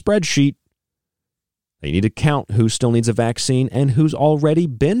fill out your spreadsheet. They need to count who still needs a vaccine and who's already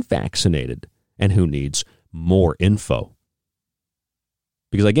been vaccinated and who needs more info.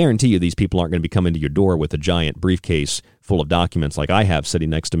 Because I guarantee you these people aren't going to be coming to your door with a giant briefcase full of documents like I have sitting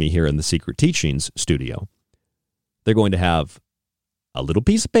next to me here in the Secret Teachings studio. They're going to have a little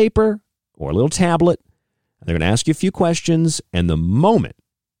piece of paper or a little tablet, and they're going to ask you a few questions, and the moment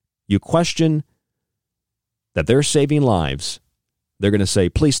you question that they're saving lives, they're going to say,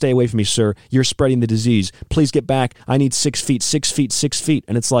 please stay away from me, sir. You're spreading the disease. Please get back. I need 6 feet, 6 feet, 6 feet.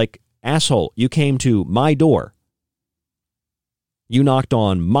 And it's like, asshole, you came to my door. You knocked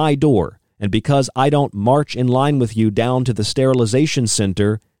on my door. And because I don't march in line with you down to the sterilization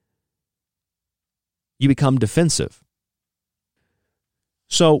center, you become defensive.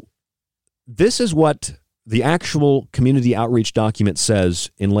 So this is what the actual community outreach document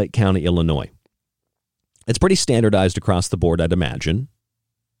says in Lake County, Illinois. It's pretty standardized across the board, I'd imagine.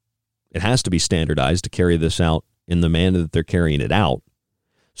 It has to be standardized to carry this out in the manner that they're carrying it out.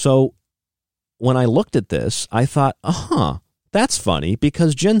 So when I looked at this, I thought, that's funny,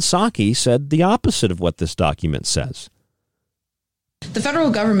 because Jen Psaki said the opposite of what this document says. The federal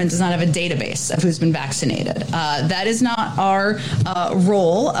government does not have a database of who's been vaccinated. That is not our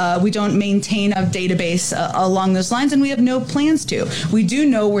role. We don't maintain a database along those lines, and we have no plans to. We do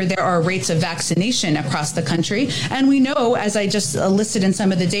know where there are rates of vaccination across the country, and we know, as I just listed in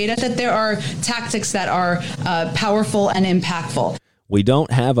some of the data, that there are tactics that are powerful and impactful. We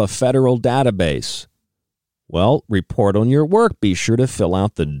don't have a federal database. Well, report on your work. Be sure to fill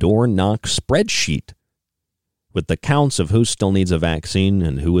out the door knock spreadsheet with the counts of who still needs a vaccine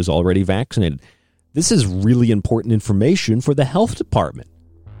and who is already vaccinated. This is really important information for the health department.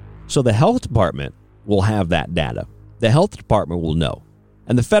 So the health department will have that data. The health department will know.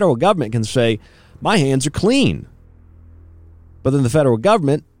 And the federal government can say, my hands are clean. But then the federal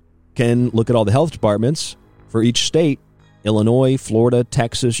government can look at all the health departments for each state, Illinois, Florida,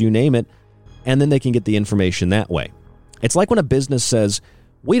 Texas, you name it, and then they can get the information that way. It's like when a business says,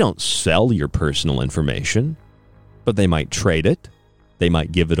 we don't sell your personal information. But they might trade it. They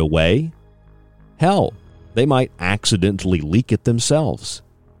might give it away. Hell, they might accidentally leak it themselves.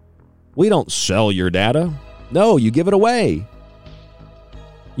 We don't sell your data. No, you give it away.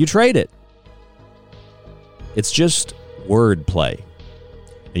 You trade it. It's just wordplay.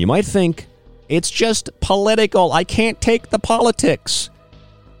 And you might think, it's just political. I can't take the politics.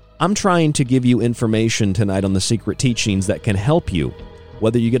 I'm trying to give you information tonight on the Secret Teachings that can help you.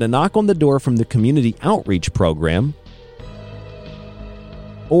 Whether you get a knock on the door from the community outreach program,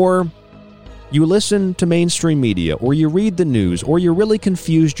 or you listen to mainstream media, or you read the news, or you're really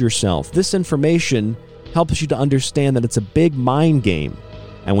confused yourself, this information helps you to understand that it's a big mind game.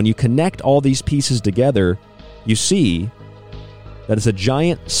 And when you connect all these pieces together, you see that it's a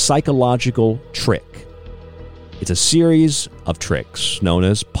giant psychological trick. It's a series of tricks known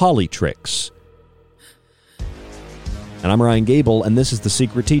as polytricks. And I'm Ryan Gable, and this is The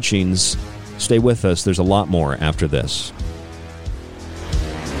Secret Teachings. Stay with us. There's a lot more after this.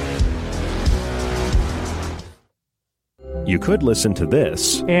 You could listen to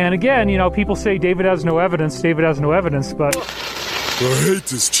this. And again, people say David has no evidence, but I hate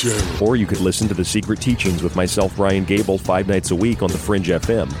this channel. Or you could listen to The Secret Teachings with myself, Ryan Gable, 5 nights a week on the Fringe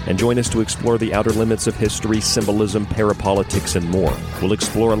FM, and join us to explore the outer limits of history, symbolism, parapolitics, and more. We'll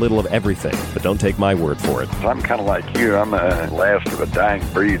explore a little of everything, but don't take my word for it. I'm kind of like you. I'm a last of a dying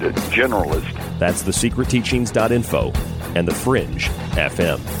breed, a generalist. That's thesecretteachings.info and the Fringe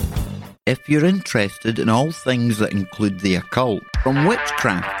FM. If you're interested in all things that include the occult, from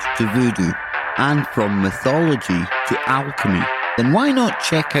witchcraft to voodoo, and from mythology to alchemy, then why not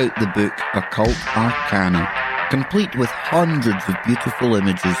check out the book Occult Arcana, complete with hundreds of beautiful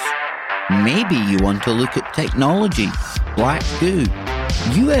images. Maybe you want to look at technology, black goo,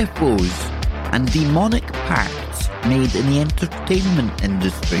 UFOs, and demonic pacts made in the entertainment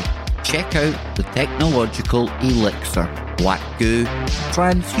industry. Check out the technological elixir, black goo,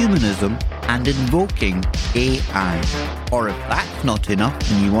 transhumanism, and invoking AI. Or if that's not enough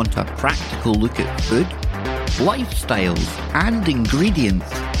and you want a practical look at food, lifestyles, and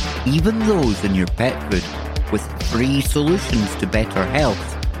ingredients, even those in your pet food, with free solutions to better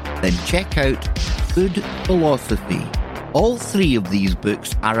health, then check out Food Philosophy. All 3 of these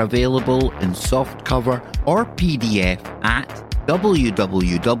books are available in softcover or PDF at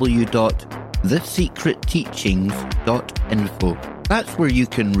www.thesecretteachings.info. That's where you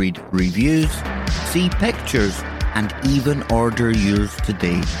can read reviews, see pictures, and even order yours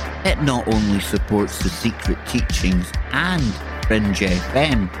today. It not only supports the Secret Teachings and Fringe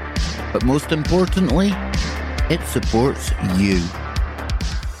FM, but most importantly, it supports you.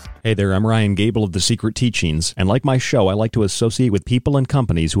 Hey there, I'm Ryan Gable of The Secret Teachings, and like my show, I like to associate with people and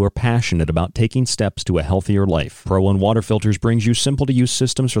companies who are passionate about taking steps to a healthier life. Pro One Water Filters brings you simple-to-use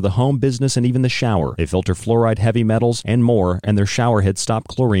systems for the home, business, and even the shower. They filter fluoride, heavy metals, and more, and their shower heads stop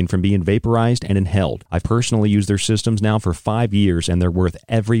chlorine from being vaporized and inhaled. I've personally used their systems now for 5 years, and they're worth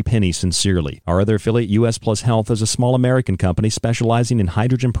every penny sincerely. Our other affiliate, US Plus Health, is a small American company specializing in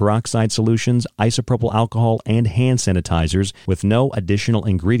hydrogen peroxide solutions, isopropyl alcohol, and hand sanitizers with no additional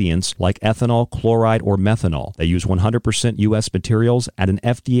ingredients like ethanol, chloride, or methanol. They use 100% U.S. materials at an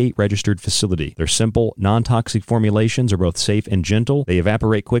FDA-registered facility. Their simple, non-toxic formulations are both safe and gentle. They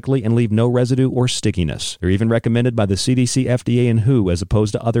evaporate quickly and leave no residue or stickiness. They're even recommended by the CDC, FDA, and WHO as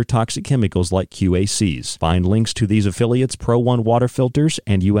opposed to other toxic chemicals like QACs. Find links to these affiliates, Pro One Water Filters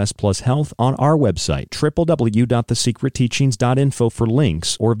and US Plus Health, on our website, www.thesecretteachings.info for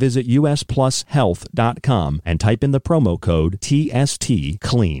links, or visit usplushealth.com and type in the promo code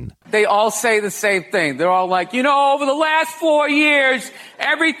TSTCLEAN. They all say the same thing. They're all like, over the last 4 years,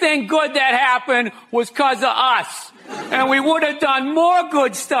 everything good that happened was because of us. And we would have done more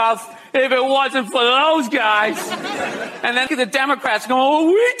good stuff if it wasn't for those guys. And then the Democrats go, oh,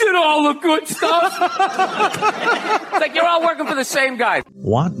 we did all the good stuff. It's like you're all working for the same guy.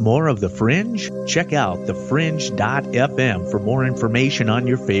 Want more of The Fringe? Check out thefringe.fm for more information on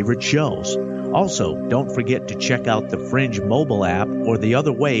your favorite shows. Also, don't forget to check out the Fringe mobile app or the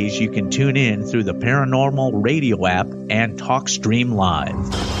other ways you can tune in through the Paranormal Radio app and TalkStream Live.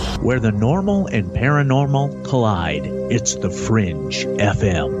 Where the normal and paranormal collide, it's the Fringe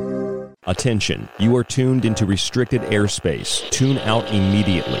FM. Attention, you are tuned into restricted airspace. Tune out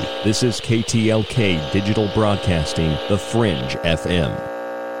immediately. This is KTLK Digital Broadcasting, the Fringe FM.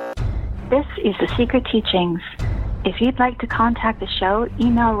 This is The Secret Teachings. If you'd like to contact the show,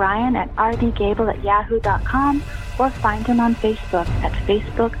 email Ryan at rdgable@yahoo.com or find him on Facebook at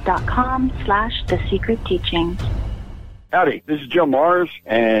facebook.com/thesecretteachings. Howdy, this is Joe Mars,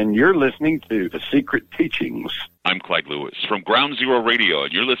 and you're listening to The Secret Teachings. I'm Clyde Lewis from Ground Zero Radio,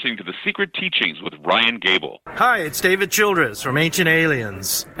 and you're listening to The Secret Teachings with Ryan Gable. Hi, it's David Childress from Ancient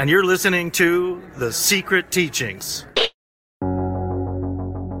Aliens, and you're listening to The Secret Teachings.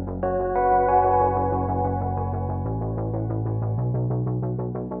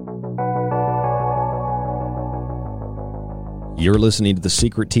 You're listening to The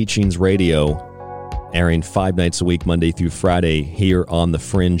Secret Teachings Radio, airing 5 nights a week, Monday through Friday, here on the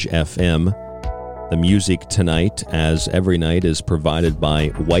Fringe FM. The music tonight, as every night, is provided by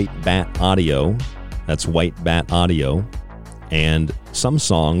White Bat Audio. That's White Bat Audio. And some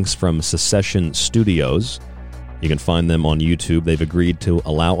songs from Secession Studios. You can find them on YouTube. They've agreed to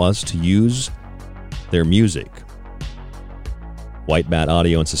allow us to use their music. White Bat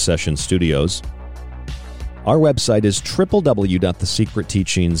Audio and Secession Studios. Our website is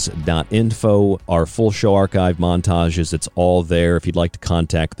www.thesecretteachings.info. Our full show archive montages, it's all there. If you'd like to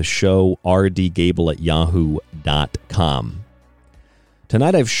contact the show, rdgable@yahoo.com.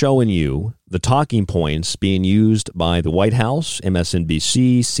 Tonight I've shown you the talking points being used by the White House,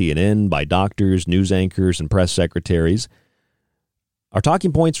 MSNBC, CNN, by doctors, news anchors, and press secretaries. Our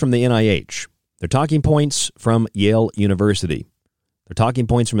talking points from the NIH. They're talking points from Yale University. They're talking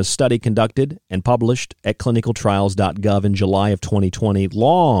points from a study conducted and published at clinicaltrials.gov in July of 2020,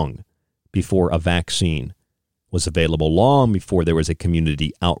 long before a vaccine was available, long before there was a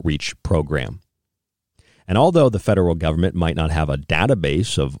community outreach program. And although the federal government might not have a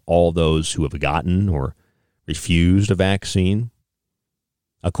database of all those who have gotten or refused a vaccine,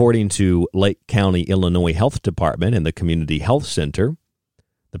 according to Lake County, Illinois Health Department and the Community Health Center,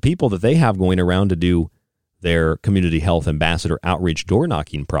 the people that they have going around to do their community health ambassador outreach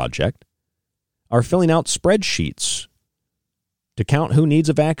door-knocking project are filling out spreadsheets to count who needs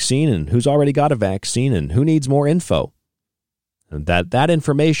a vaccine and who's already got a vaccine and who needs more info. And that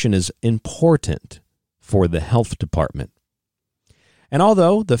information is important for the health department. And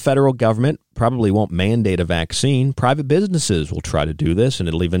although the federal government probably won't mandate a vaccine, private businesses will try to do this, and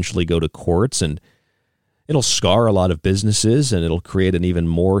it'll eventually go to courts, and it'll scar a lot of businesses, and it'll create an even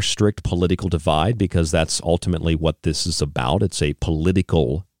more strict political divide, because that's ultimately what this is about. It's a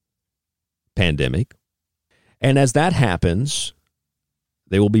political pandemic. And as that happens,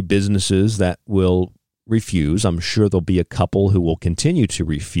 there will be businesses that will refuse. I'm sure there'll be a couple who will continue to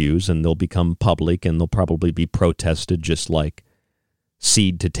refuse, and they'll become public, and they'll probably be protested, just like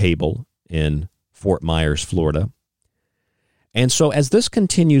Seed to Table in Fort Myers, Florida. And so as this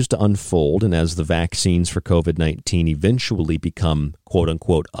continues to unfold and as the vaccines for COVID-19 eventually become, quote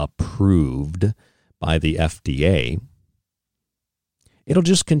unquote, approved by the FDA, it'll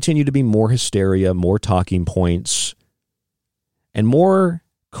just continue to be more hysteria, more talking points, and more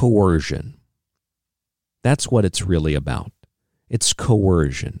coercion. That's what it's really about. It's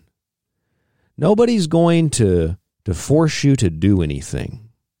coercion. Nobody's going to force you to do anything.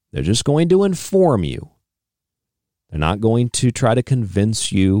 They're just going to inform you. They're not going to try to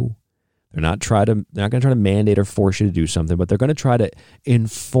convince you. They're not going to try to mandate or force you to do something, but they're going to try to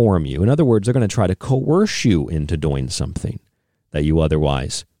inform you. In other words, they're going to try to coerce you into doing something that you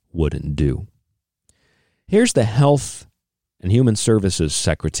otherwise wouldn't do. Here's the Health and Human Services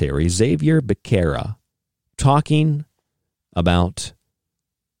Secretary, Xavier Becerra, talking about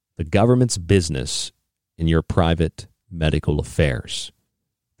the government's business in your private medical affairs.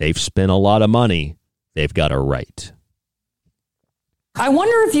 They've spent a lot of money. They've got a right. I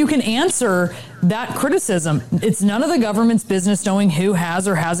wonder if you can answer that criticism. It's none of the government's business knowing who has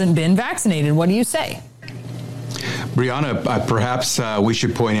or hasn't been vaccinated. What do you say? Brianna, perhaps we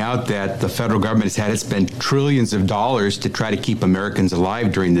should point out that the federal government has had to spend trillions of dollars to try to keep Americans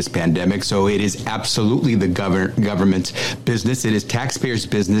alive during this pandemic. So it is absolutely the government's business. It is taxpayers'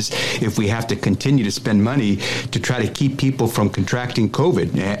 business if we have to continue to spend money to try to keep people from contracting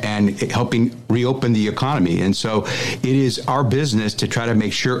COVID and helping reopen the economy. And so it is our business to try to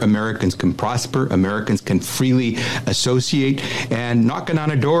make sure Americans can prosper, Americans can freely associate, and knocking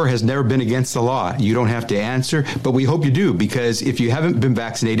on a door has never been against the law. You don't have to answer, but we hope you do, because if you haven't been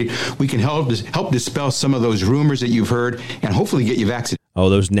vaccinated, we can help dispel some of those rumors that you've heard and hopefully get you vaccinated. Oh,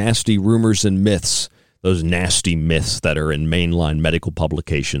 those nasty rumors and myths, those nasty myths that are in mainline medical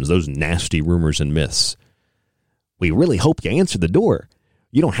publications, those nasty rumors and myths. We really hope you answer the door.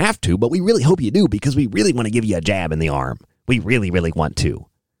 You don't have to, but we really hope you do, because we really want to give you a jab in the arm. We really, really want to.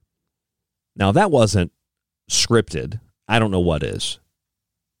 Now, that wasn't scripted. I don't know what is.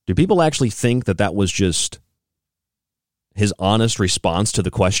 Do people actually think that that was just his honest response to the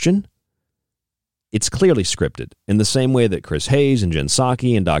question? It's clearly scripted, in the same way that Chris Hayes and Jen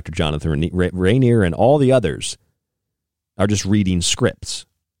Psaki and Dr. Jonathan Rainier and all the others are just reading scripts.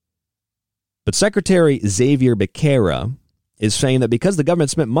 But Secretary Xavier Becerra is saying that because the government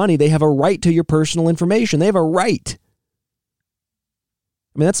spent money, they have a right to your personal information. They have a right.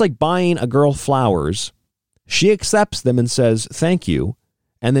 I mean, that's like buying a girl flowers. She accepts them and says, thank you.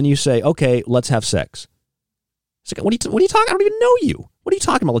 And then you say, okay, let's have sex. It's like, what are you talking? I don't even know you. What are you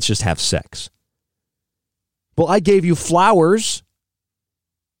talking about? Let's just have sex. Well, I gave you flowers.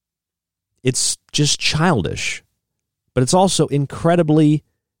 It's just childish, but it's also incredibly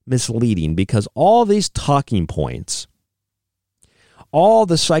misleading, because all these talking points, all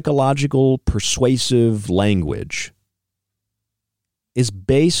the psychological persuasive language is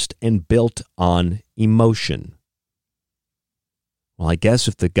based and built on emotion. Well, I guess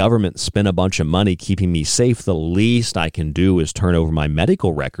if the government spent a bunch of money keeping me safe, the least I can do is turn over my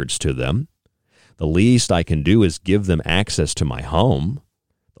medical records to them. The least I can do is give them access to my home.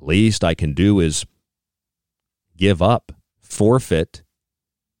 The least I can do is give up, forfeit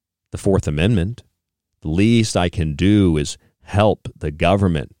the Fourth Amendment. The least I can do is help the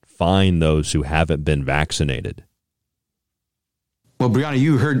government find those who haven't been vaccinated. Well, Brianna,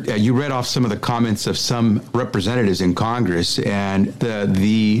 you read off some of the comments of some representatives in Congress, and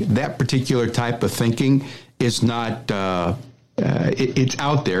that particular type of thinking is not. It's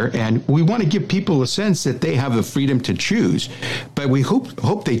out there, and we want to give people a sense that they have the freedom to choose, but we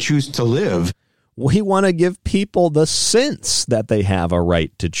hope they choose to live. We want to give people the sense that they have a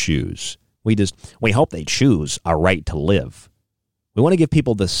right to choose. We hope they choose a right to live. We want to give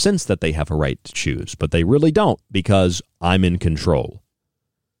people the sense that they have a right to choose, but they really don't, because I'm in control.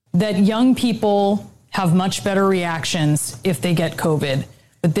 That young people have much better reactions if they get COVID,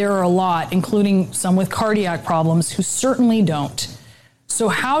 but there are a lot, including some with cardiac problems, who certainly don't.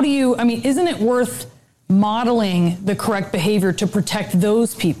 So isn't it worth modeling the correct behavior to protect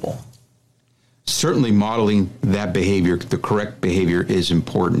those people? Certainly modeling that behavior, the correct behavior, is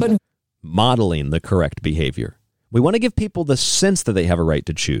important. But modeling the correct behavior. We want to give people the sense that they have a right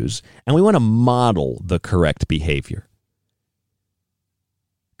to choose, and we want to model the correct behavior.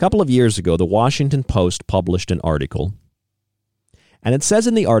 A couple of years ago, the Washington Post published an article, and it says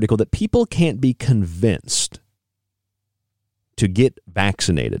in the article that people can't be convinced to get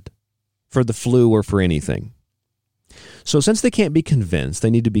vaccinated for the flu or for anything. So since they can't be convinced, they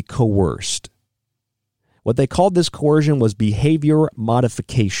need to be coerced. What they called this coercion was behavior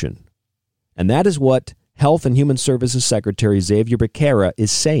modification, and that is what Health and Human Services Secretary Xavier Becerra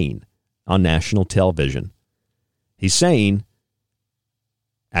is saying on national television. He's saying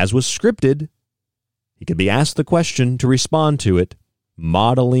as was scripted, he could be asked the question to respond to it,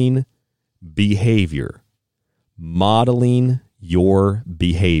 modeling behavior. Modeling your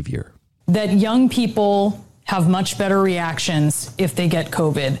behavior. That young people have much better reactions if they get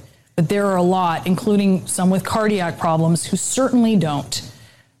COVID, but there are a lot, including some with cardiac problems, who certainly don't.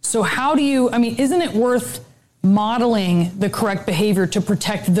 So how do you, isn't it worth modeling the correct behavior to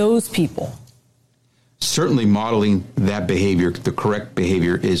protect those people? Certainly modeling that behavior, the correct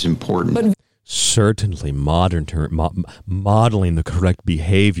behavior, is important. But certainly modeling the correct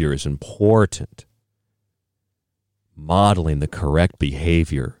behavior is important. Modeling the correct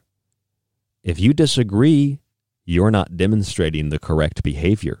behavior. If you disagree, you're not demonstrating the correct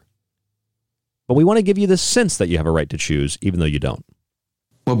behavior. But we want to give you the sense that you have a right to choose, even though you don't.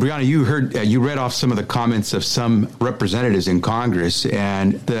 Well, Brianna, you read off some of the comments of some representatives in Congress,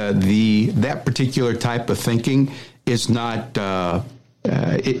 and that particular type of thinking is not.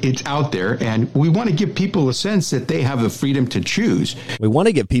 It's out there, and we want to give people a sense that they have the freedom to choose. We want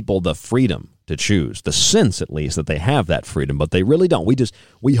to give people the freedom to choose, the sense at least that they have that freedom, but they really don't.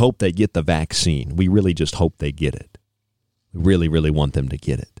 We hope they get the vaccine. We really just hope they get it. We really, really want them to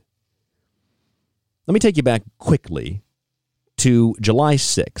get it. Let me take you back quickly to July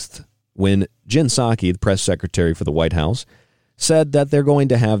 6th, when Jen Psaki, the press secretary for the White House, said that they're going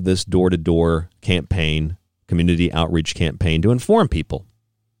to have this door-to-door campaign, community outreach campaign, to inform people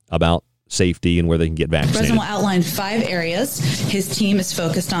about safety and where they can get vaccinated. The president will outline 5 areas his team is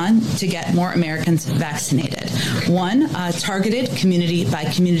focused on to get more Americans vaccinated. 1, targeted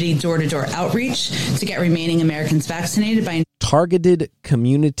community-by-community door-to-door outreach to get remaining Americans vaccinated by... Targeted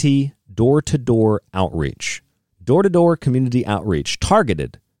community door-to-door outreach. Door-to-door community outreach.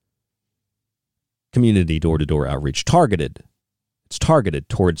 Targeted community door-to-door outreach. Targeted. It's targeted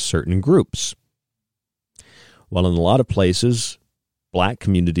towards certain groups. Well, in a lot of places, black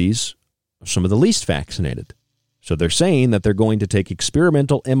communities are some of the least vaccinated. So they're saying that they're going to take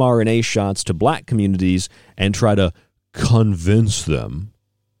experimental mRNA shots to black communities and try to convince them.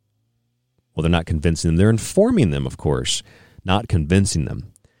 Well, they're not convincing them. They're informing them, of course, not convincing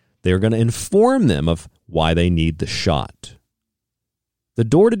them. They're going to inform them of why they need the shot. The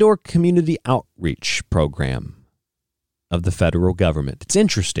door-to-door community outreach program of the federal government. It's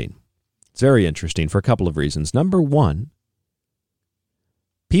interesting. It's very interesting for a couple of reasons. Number one,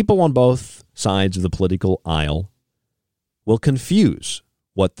 people on both sides of the political aisle will confuse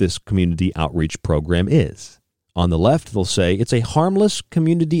what this community outreach program is. On the left, they'll say it's a harmless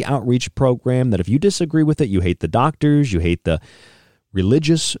community outreach program that if you disagree with it, you hate the doctors, you hate the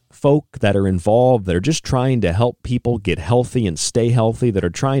religious folk that are involved, that are just trying to help people get healthy and stay healthy, that are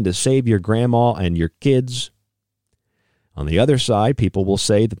trying to save your grandma and your kids. On the other side, people will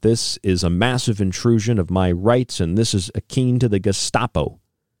say that this is a massive intrusion of my rights and this is akin to the Gestapo.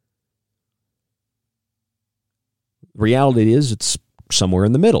 The reality is it's somewhere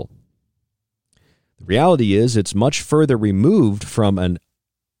in the middle. The reality is it's much further removed from a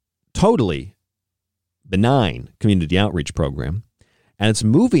totally benign community outreach program, and it's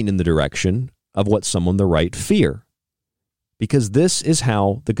moving in the direction of what some on the right fear, because this is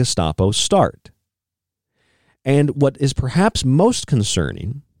how the Gestapo start. And what is perhaps most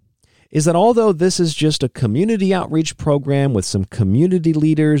concerning is that although this is just a community outreach program with some community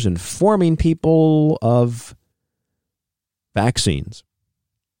leaders informing people of vaccines,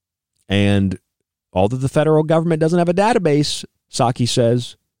 and although the federal government doesn't have a database, Psaki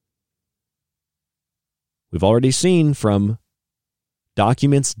says, we've already seen from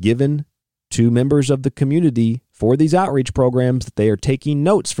documents given to members of the community for these outreach programs that they are taking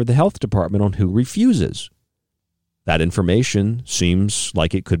notes for the health department on who refuses. That information seems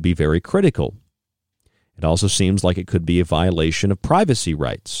like it could be very critical. It also seems like it could be a violation of privacy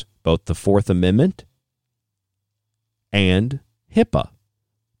rights, both the Fourth Amendment and HIPAA,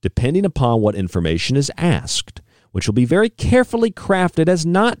 depending upon what information is asked, which will be very carefully crafted as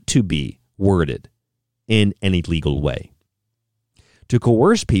not to be worded in any legal way, to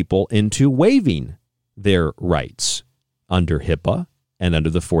coerce people into waiving their rights under HIPAA and under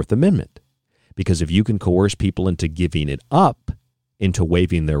the Fourth Amendment. Because if you can coerce people into giving it up, into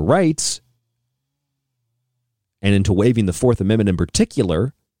waiving their rights, and into waiving the Fourth Amendment in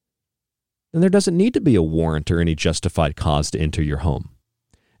particular, then there doesn't need to be a warrant or any justified cause to enter your home.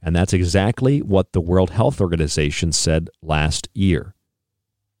 And that's exactly what the World Health Organization said last year.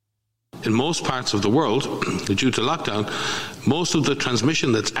 In most parts of the world, due to lockdown, most of the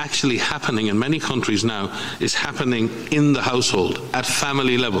transmission that's actually happening in many countries now is happening in the household, at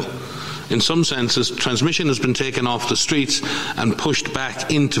family level. In some senses, transmission has been taken off the streets and pushed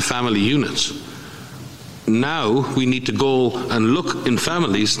back into family units. Now we need to go and look in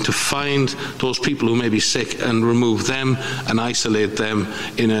families to find those people who may be sick and remove them and isolate them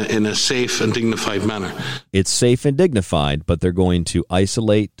in a safe and dignified manner. It's safe and dignified, but they're going to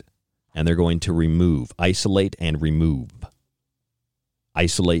isolate and they're going to remove. Isolate and remove.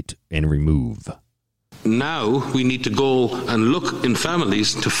 Isolate and remove. Now we need to go and look in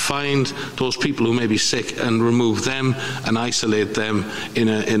families to find those people who may be sick and remove them and isolate them in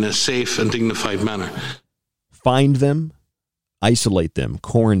a safe and dignified manner. Find them, isolate them,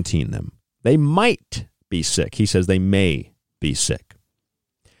 quarantine them. They might be sick. He says they may be sick.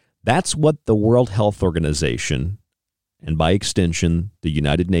 That's what the World Health Organization, and by extension, the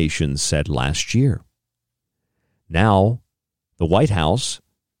United Nations, said last year. Now, the White House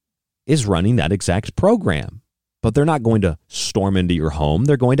is running that exact program, but they're not going to storm into your home.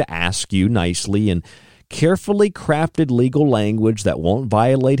 They're going to ask you nicely in carefully crafted legal language that won't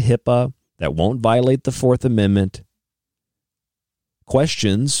violate HIPAA, that won't violate the Fourth Amendment,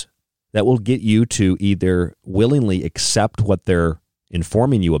 questions that will get you to either willingly accept what they're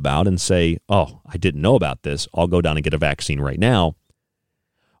informing you about and say, oh, I didn't know about this, I'll go down and get a vaccine right now,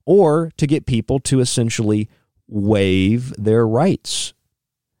 or to get people to essentially waive their rights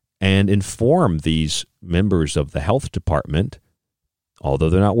and inform these members of the health department, although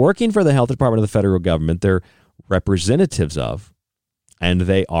they're not working for the health department of the federal government, they're representatives of, and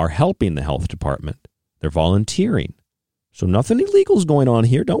they are helping the health department. They're volunteering. So nothing illegal is going on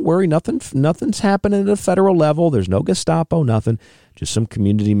here. Don't worry. Nothing's happening at a federal level. There's no Gestapo, nothing. Just some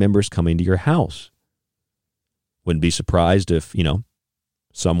community members coming to your house. Wouldn't be surprised if,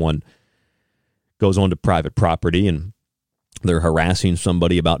 someone goes onto private property and they're harassing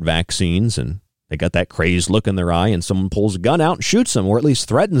somebody about vaccines and they got that crazed look in their eye and someone pulls a gun out and shoots them, or at least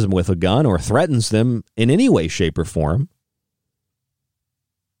threatens them with a gun, or threatens them in any way, shape, or form.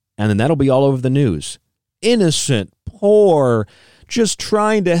 And then that'll be all over the news. Innocent, poor, just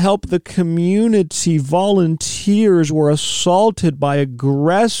trying to help the community volunteers were assaulted by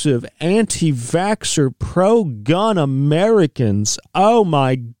aggressive anti-vaxxer, pro-gun Americans. Oh,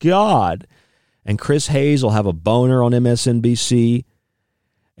 my God. And Chris Hayes will have a boner on MSNBC.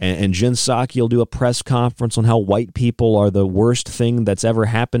 And Jen Psaki will do a press conference on how white people are the worst thing that's ever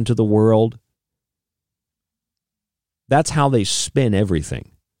happened to the world. That's how they spin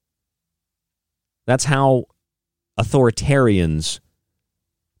everything. That's how authoritarians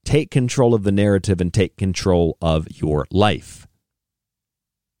take control of the narrative and take control of your life.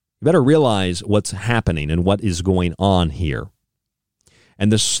 You better realize what's happening and what is going on here.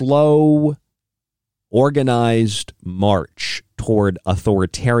 And the slow, organized march toward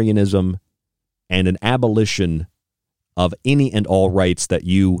authoritarianism and an abolition of any and all rights that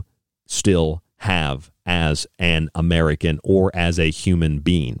you still have as an American or as a human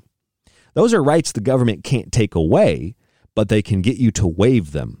being. Those are rights the government can't take away, but they can get you to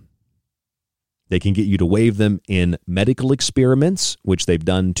waive them. They can get you to waive them in medical experiments, which they've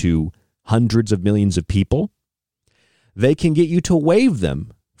done to hundreds of millions of people. They can get you to waive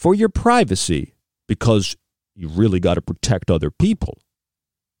them for your privacy because you really got to protect other people.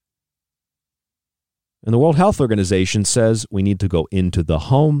 And the World Health Organization says we need to go into the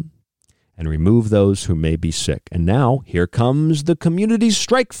home and remove those who may be sick. And now here comes the community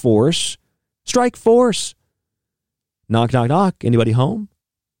strike force. Strike force. Knock, knock, knock. Anybody home?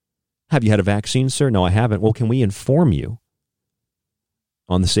 Have you had a vaccine, sir? No, I haven't. Well, can we inform you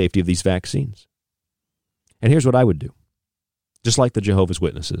on the safety of these vaccines? And here's what I would do. Just like the Jehovah's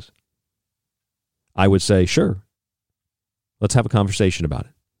Witnesses. I would say, sure, let's have a conversation about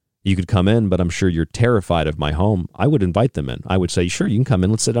it. You could come in, but I'm sure you're terrified of my home. I would invite them in. I would say, sure, you can come in.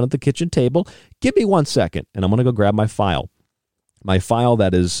 Let's sit down at the kitchen table. Give me 1 second, and I'm going to go grab my file. My file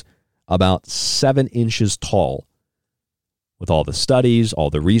that is about 7 inches tall with all the studies, all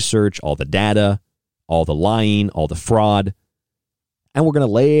the research, all the data, all the lying, all the fraud, and we're going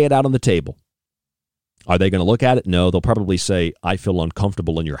to lay it out on the table. Are they going to look at it? No, they'll probably say, I feel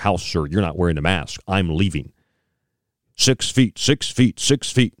uncomfortable in your house, sir. You're not wearing a mask. I'm leaving. 6 feet, 6 feet,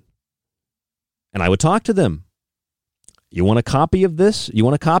 6 feet. And I would talk to them. You want a copy of this? You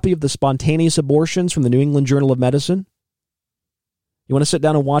want a copy of the spontaneous abortions from the New England Journal of Medicine? You want to sit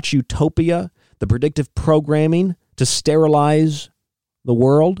down and watch Utopia, the predictive programming to sterilize the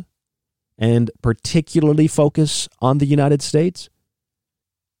world and particularly focus on the United States?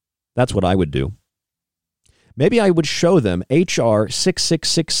 That's what I would do. Maybe I would show them H.R.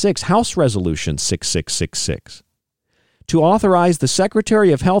 6666, House Resolution 6666, to authorize the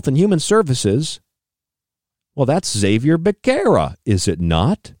Secretary of Health and Human Services, well, that's Xavier Becerra, is it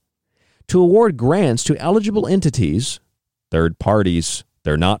not? To award grants to eligible entities, third parties,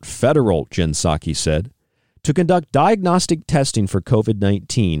 they're not federal, Jen Psaki said, to conduct diagnostic testing for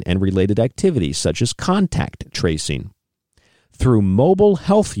COVID-19 and related activities such as contact tracing through mobile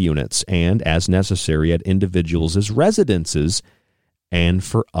health units and, as necessary, at individuals' residences and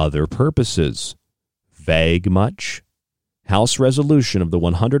for other purposes. Vague much? House Resolution of the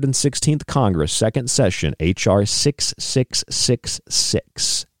 116th Congress, Second Session, H.R.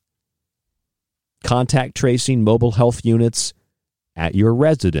 6666. Contact tracing mobile health units at your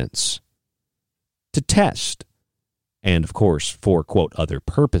residence to test, and, of course, for, quote, other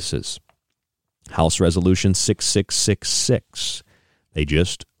purposes. House Resolution 6666. They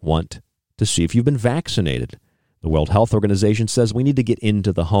just want to see if you've been vaccinated. The World Health Organization says we need to get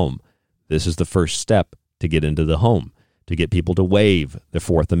into the home. This is the first step to get into the home, to get people to waive the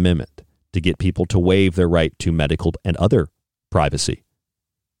Fourth Amendment, to get people to waive their right to medical and other privacy.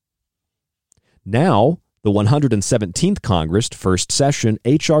 Now, the 117th Congress, First Session,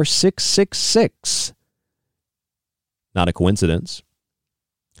 H.R. 666. Not a coincidence.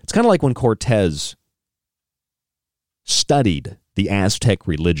 It's kind of like when Cortez studied the Aztec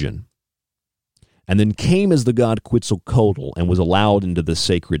religion and then came as the god Quetzalcoatl and was allowed into the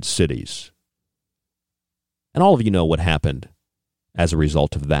sacred cities. And all of you know what happened as a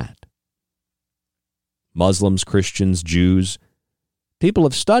result of that. Muslims, Christians, Jews, people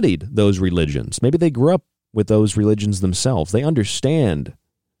have studied those religions. Maybe they grew up with those religions themselves. They understand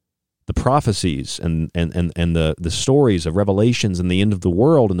the prophecies and the stories of Revelations and the end of the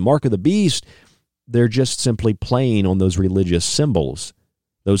world and the mark of the beast. They're just simply playing on those religious symbols,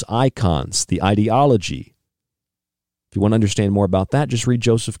 those icons, the ideology. If you want to understand more about that, just read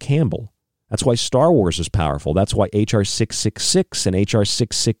Joseph Campbell. That's why Star Wars is powerful. That's why H.R. 666 and H.R.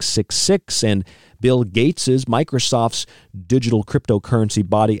 6666 and Bill Gates's, Microsoft's digital cryptocurrency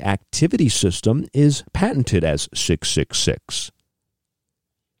body activity system is patented as 666.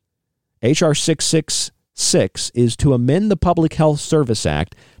 H.R. 666 is to amend the Public Health Service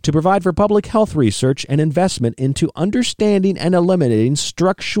Act to provide for public health research and investment into understanding and eliminating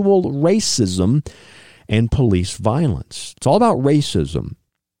structural racism and police violence. It's all about racism.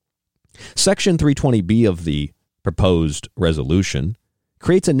 Section 320B of the proposed resolution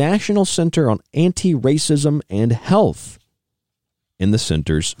creates a national center on anti-racism and health in the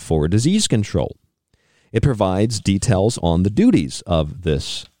Centers for Disease Control. It provides details on the duties of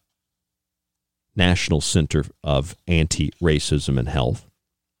this National Center of Anti-Racism and Health.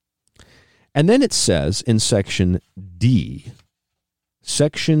 And then it says in Section D,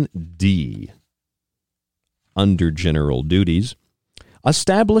 under general duties,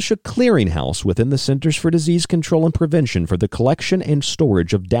 establish a clearinghouse within the Centers for Disease Control and Prevention for the collection and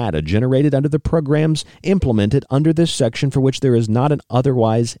storage of data generated under the programs implemented under this section for which there is not an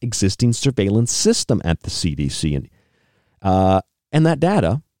otherwise existing surveillance system at the CDC. And that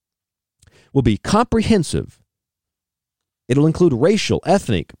data will be comprehensive. It'll include racial,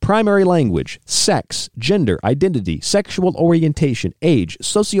 ethnic, primary language, sex, gender, identity, sexual orientation, age,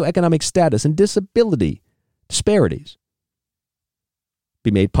 socioeconomic status, and disability disparities. Be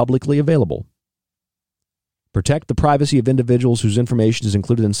made publicly available. Protect the privacy of individuals whose information is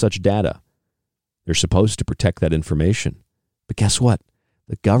included in such data. They're supposed to protect that information. But guess what?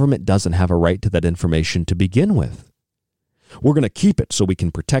 The government doesn't have a right to that information to begin with. We're going to keep it so we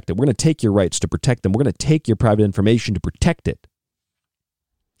can protect it. We're going to take your rights to protect them. We're going to take your private information to protect it.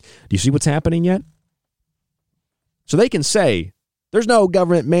 Do you see what's happening yet? So they can say, there's no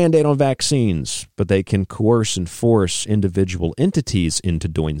government mandate on vaccines, but they can coerce and force individual entities into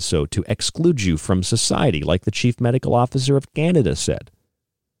doing so to exclude you from society, like the chief medical officer of Canada said.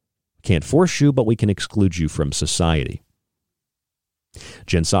 Can't force you, but we can exclude you from society.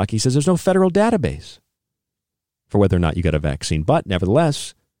 Jen Psaki says there's no federal database for whether or not you got a vaccine, but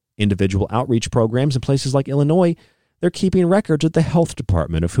nevertheless, individual outreach programs in places like Illinois, they're keeping records at the health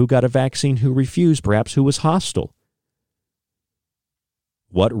department of who got a vaccine, who refused, perhaps who was hostile.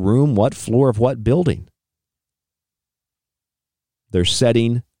 What room, what floor of what building? They're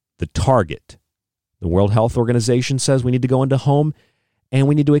setting the target. The World Health Organization says we need to go into home and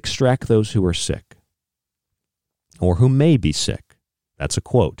we need to extract those who are sick or who may be sick. That's a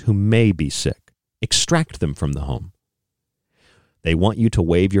quote, who may be sick. Extract them from the home. They want you to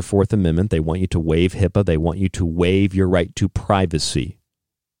waive your Fourth Amendment. They want you to waive HIPAA. They want you to waive your right to privacy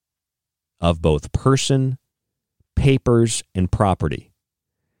of both person, papers, and property.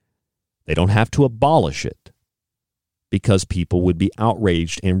 They don't have to abolish it because people would be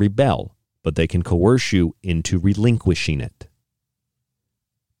outraged and rebel, but they can coerce you into relinquishing it,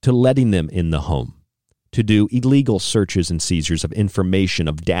 to letting them in the home, to do illegal searches and seizures of information,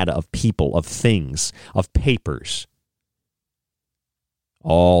 of data, of people, of things, of papers.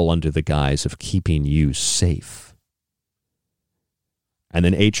 all under the guise of keeping you safe. And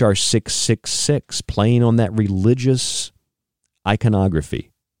then H.R. 666, playing on that religious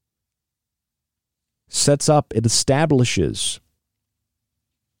iconography, it establishes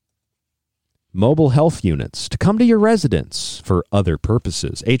mobile health units to come to your residence for other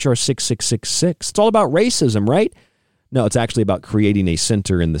purposes. H.R. 6666, it's all about racism, right? No, it's actually about creating a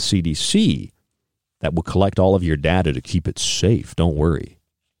center in the CDC that will collect all of your data to keep it safe. Don't worry.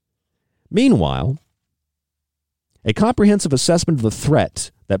 Meanwhile, a comprehensive assessment of the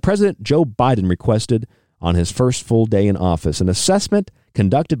threat that President Joe Biden requested on his first full day in office, an assessment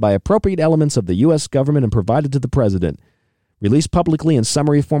conducted by appropriate elements of the U.S. government and provided to the president, released publicly in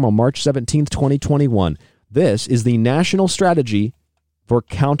summary form on March 17, 2021. This is the National Strategy for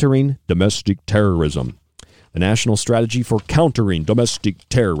Countering Domestic Terrorism. The National Strategy for Countering Domestic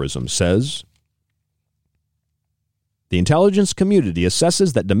Terrorism says, the intelligence community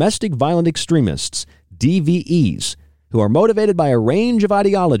assesses that domestic violent extremists, DVEs, who are motivated by a range of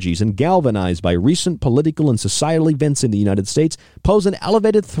ideologies and galvanized by recent political and societal events in the United States, pose an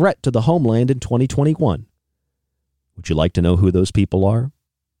elevated threat to the homeland in 2021. Would you like to know who those people are?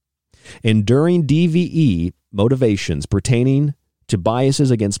 Enduring DVE motivations pertaining to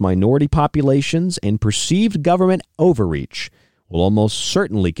biases against minority populations and perceived government overreach will almost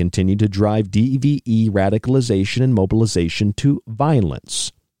certainly continue to drive DVE radicalization and mobilization to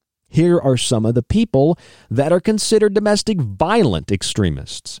violence. Here are some of the people that are considered domestic violent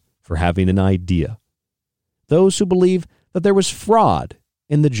extremists for having an idea. Those who believe that there was fraud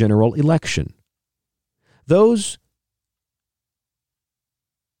in the general election. Those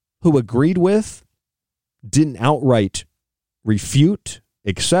who agreed with, didn't outright refute,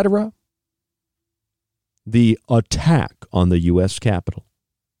 etc., the attack on the U.S. Capitol.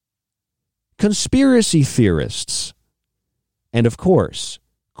 Conspiracy theorists. And of course,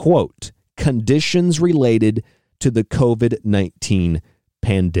 quote, conditions related to the COVID-19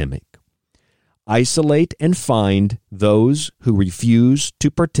 pandemic. Isolate and find those who refuse to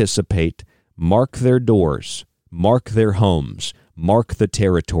participate, mark their doors, mark their homes, mark the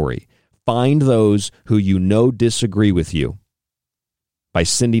territory. Find those who you know disagree with you by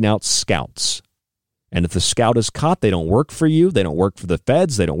sending out scouts. And if the scout is caught, they don't work for you, they don't work for the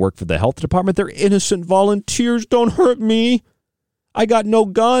feds, they don't work for the health department, they're innocent volunteers. Don't hurt me. I got no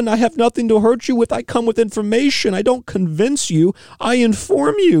gun. I have nothing to hurt you with. I come with information. I don't convince you. I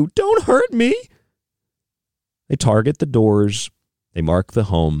inform you. Don't hurt me. They target the doors. They mark the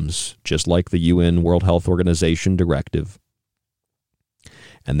homes, just like the UN World Health Organization directive.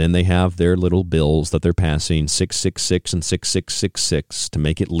 And then they have their little bills that they're passing, 666 and 6666, to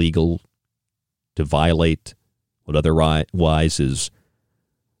make it legal to violate what otherwise is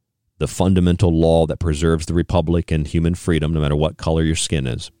the fundamental law that preserves the republic and human freedom, no matter what color your skin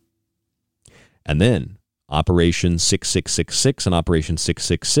is. And then Operation 6666 and Operation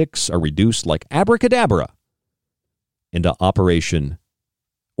 666 are reduced like abracadabra into Operation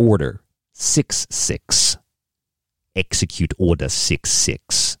Order 66. Execute Order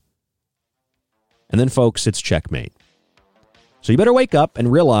 66. And then, folks, it's checkmate. So you better wake up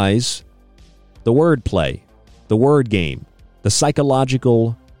and realize the word play, the word game, the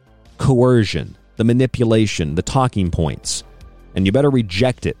psychological coercion, the manipulation, the talking points. And you better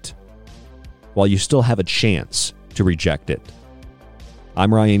reject it while you still have a chance to reject it.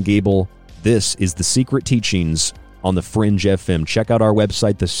 I'm Ryan Gable. This is The Secret Teachings on the Fringe FM. Check out our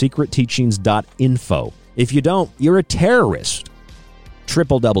website, thesecretteachings.info. If you don't, you're a terrorist.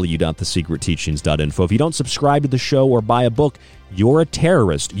 www.thesecretteachings.info. If you don't subscribe to the show or buy a book, you're a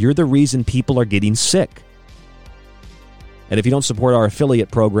terrorist. You're the reason people are getting sick. And if you don't support our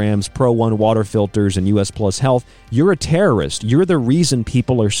affiliate programs, Pro One Water Filters and US Plus Health, you're a terrorist. You're the reason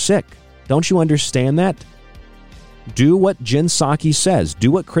people are sick. Don't you understand that? Do what Jen Psaki says.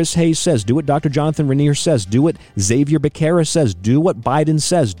 Do what Chris Hayes says. Do what Dr. Jonathan Raniere says. Do what Xavier Becerra says. Do what Biden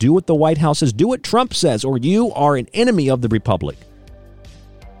says. Do what the White House says. Do what Trump says, or you are an enemy of the Republic.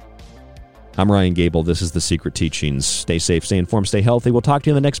 I'm Ryan Gable. This is The Secret Teachings. Stay safe, stay informed, stay healthy. We'll talk to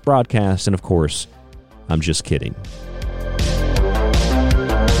you in the next broadcast. And of course, I'm just kidding.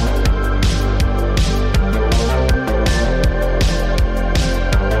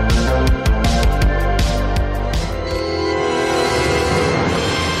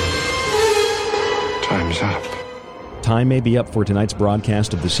 Time's up. Time may be up for tonight's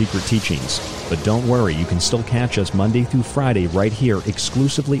broadcast of The Secret Teachings, but don't worry, you can still catch us Monday through Friday right here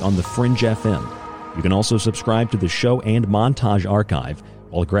exclusively on the Fringe FM. You can also subscribe to the show and montage archive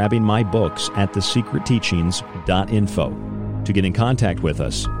while grabbing my books at thesecretteachings.info. To get in contact with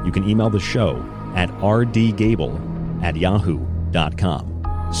us, you can email the show at rdgable@yahoo.com.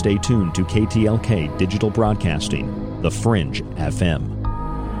 Stay tuned to KTLK Digital Broadcasting, The Fringe FM.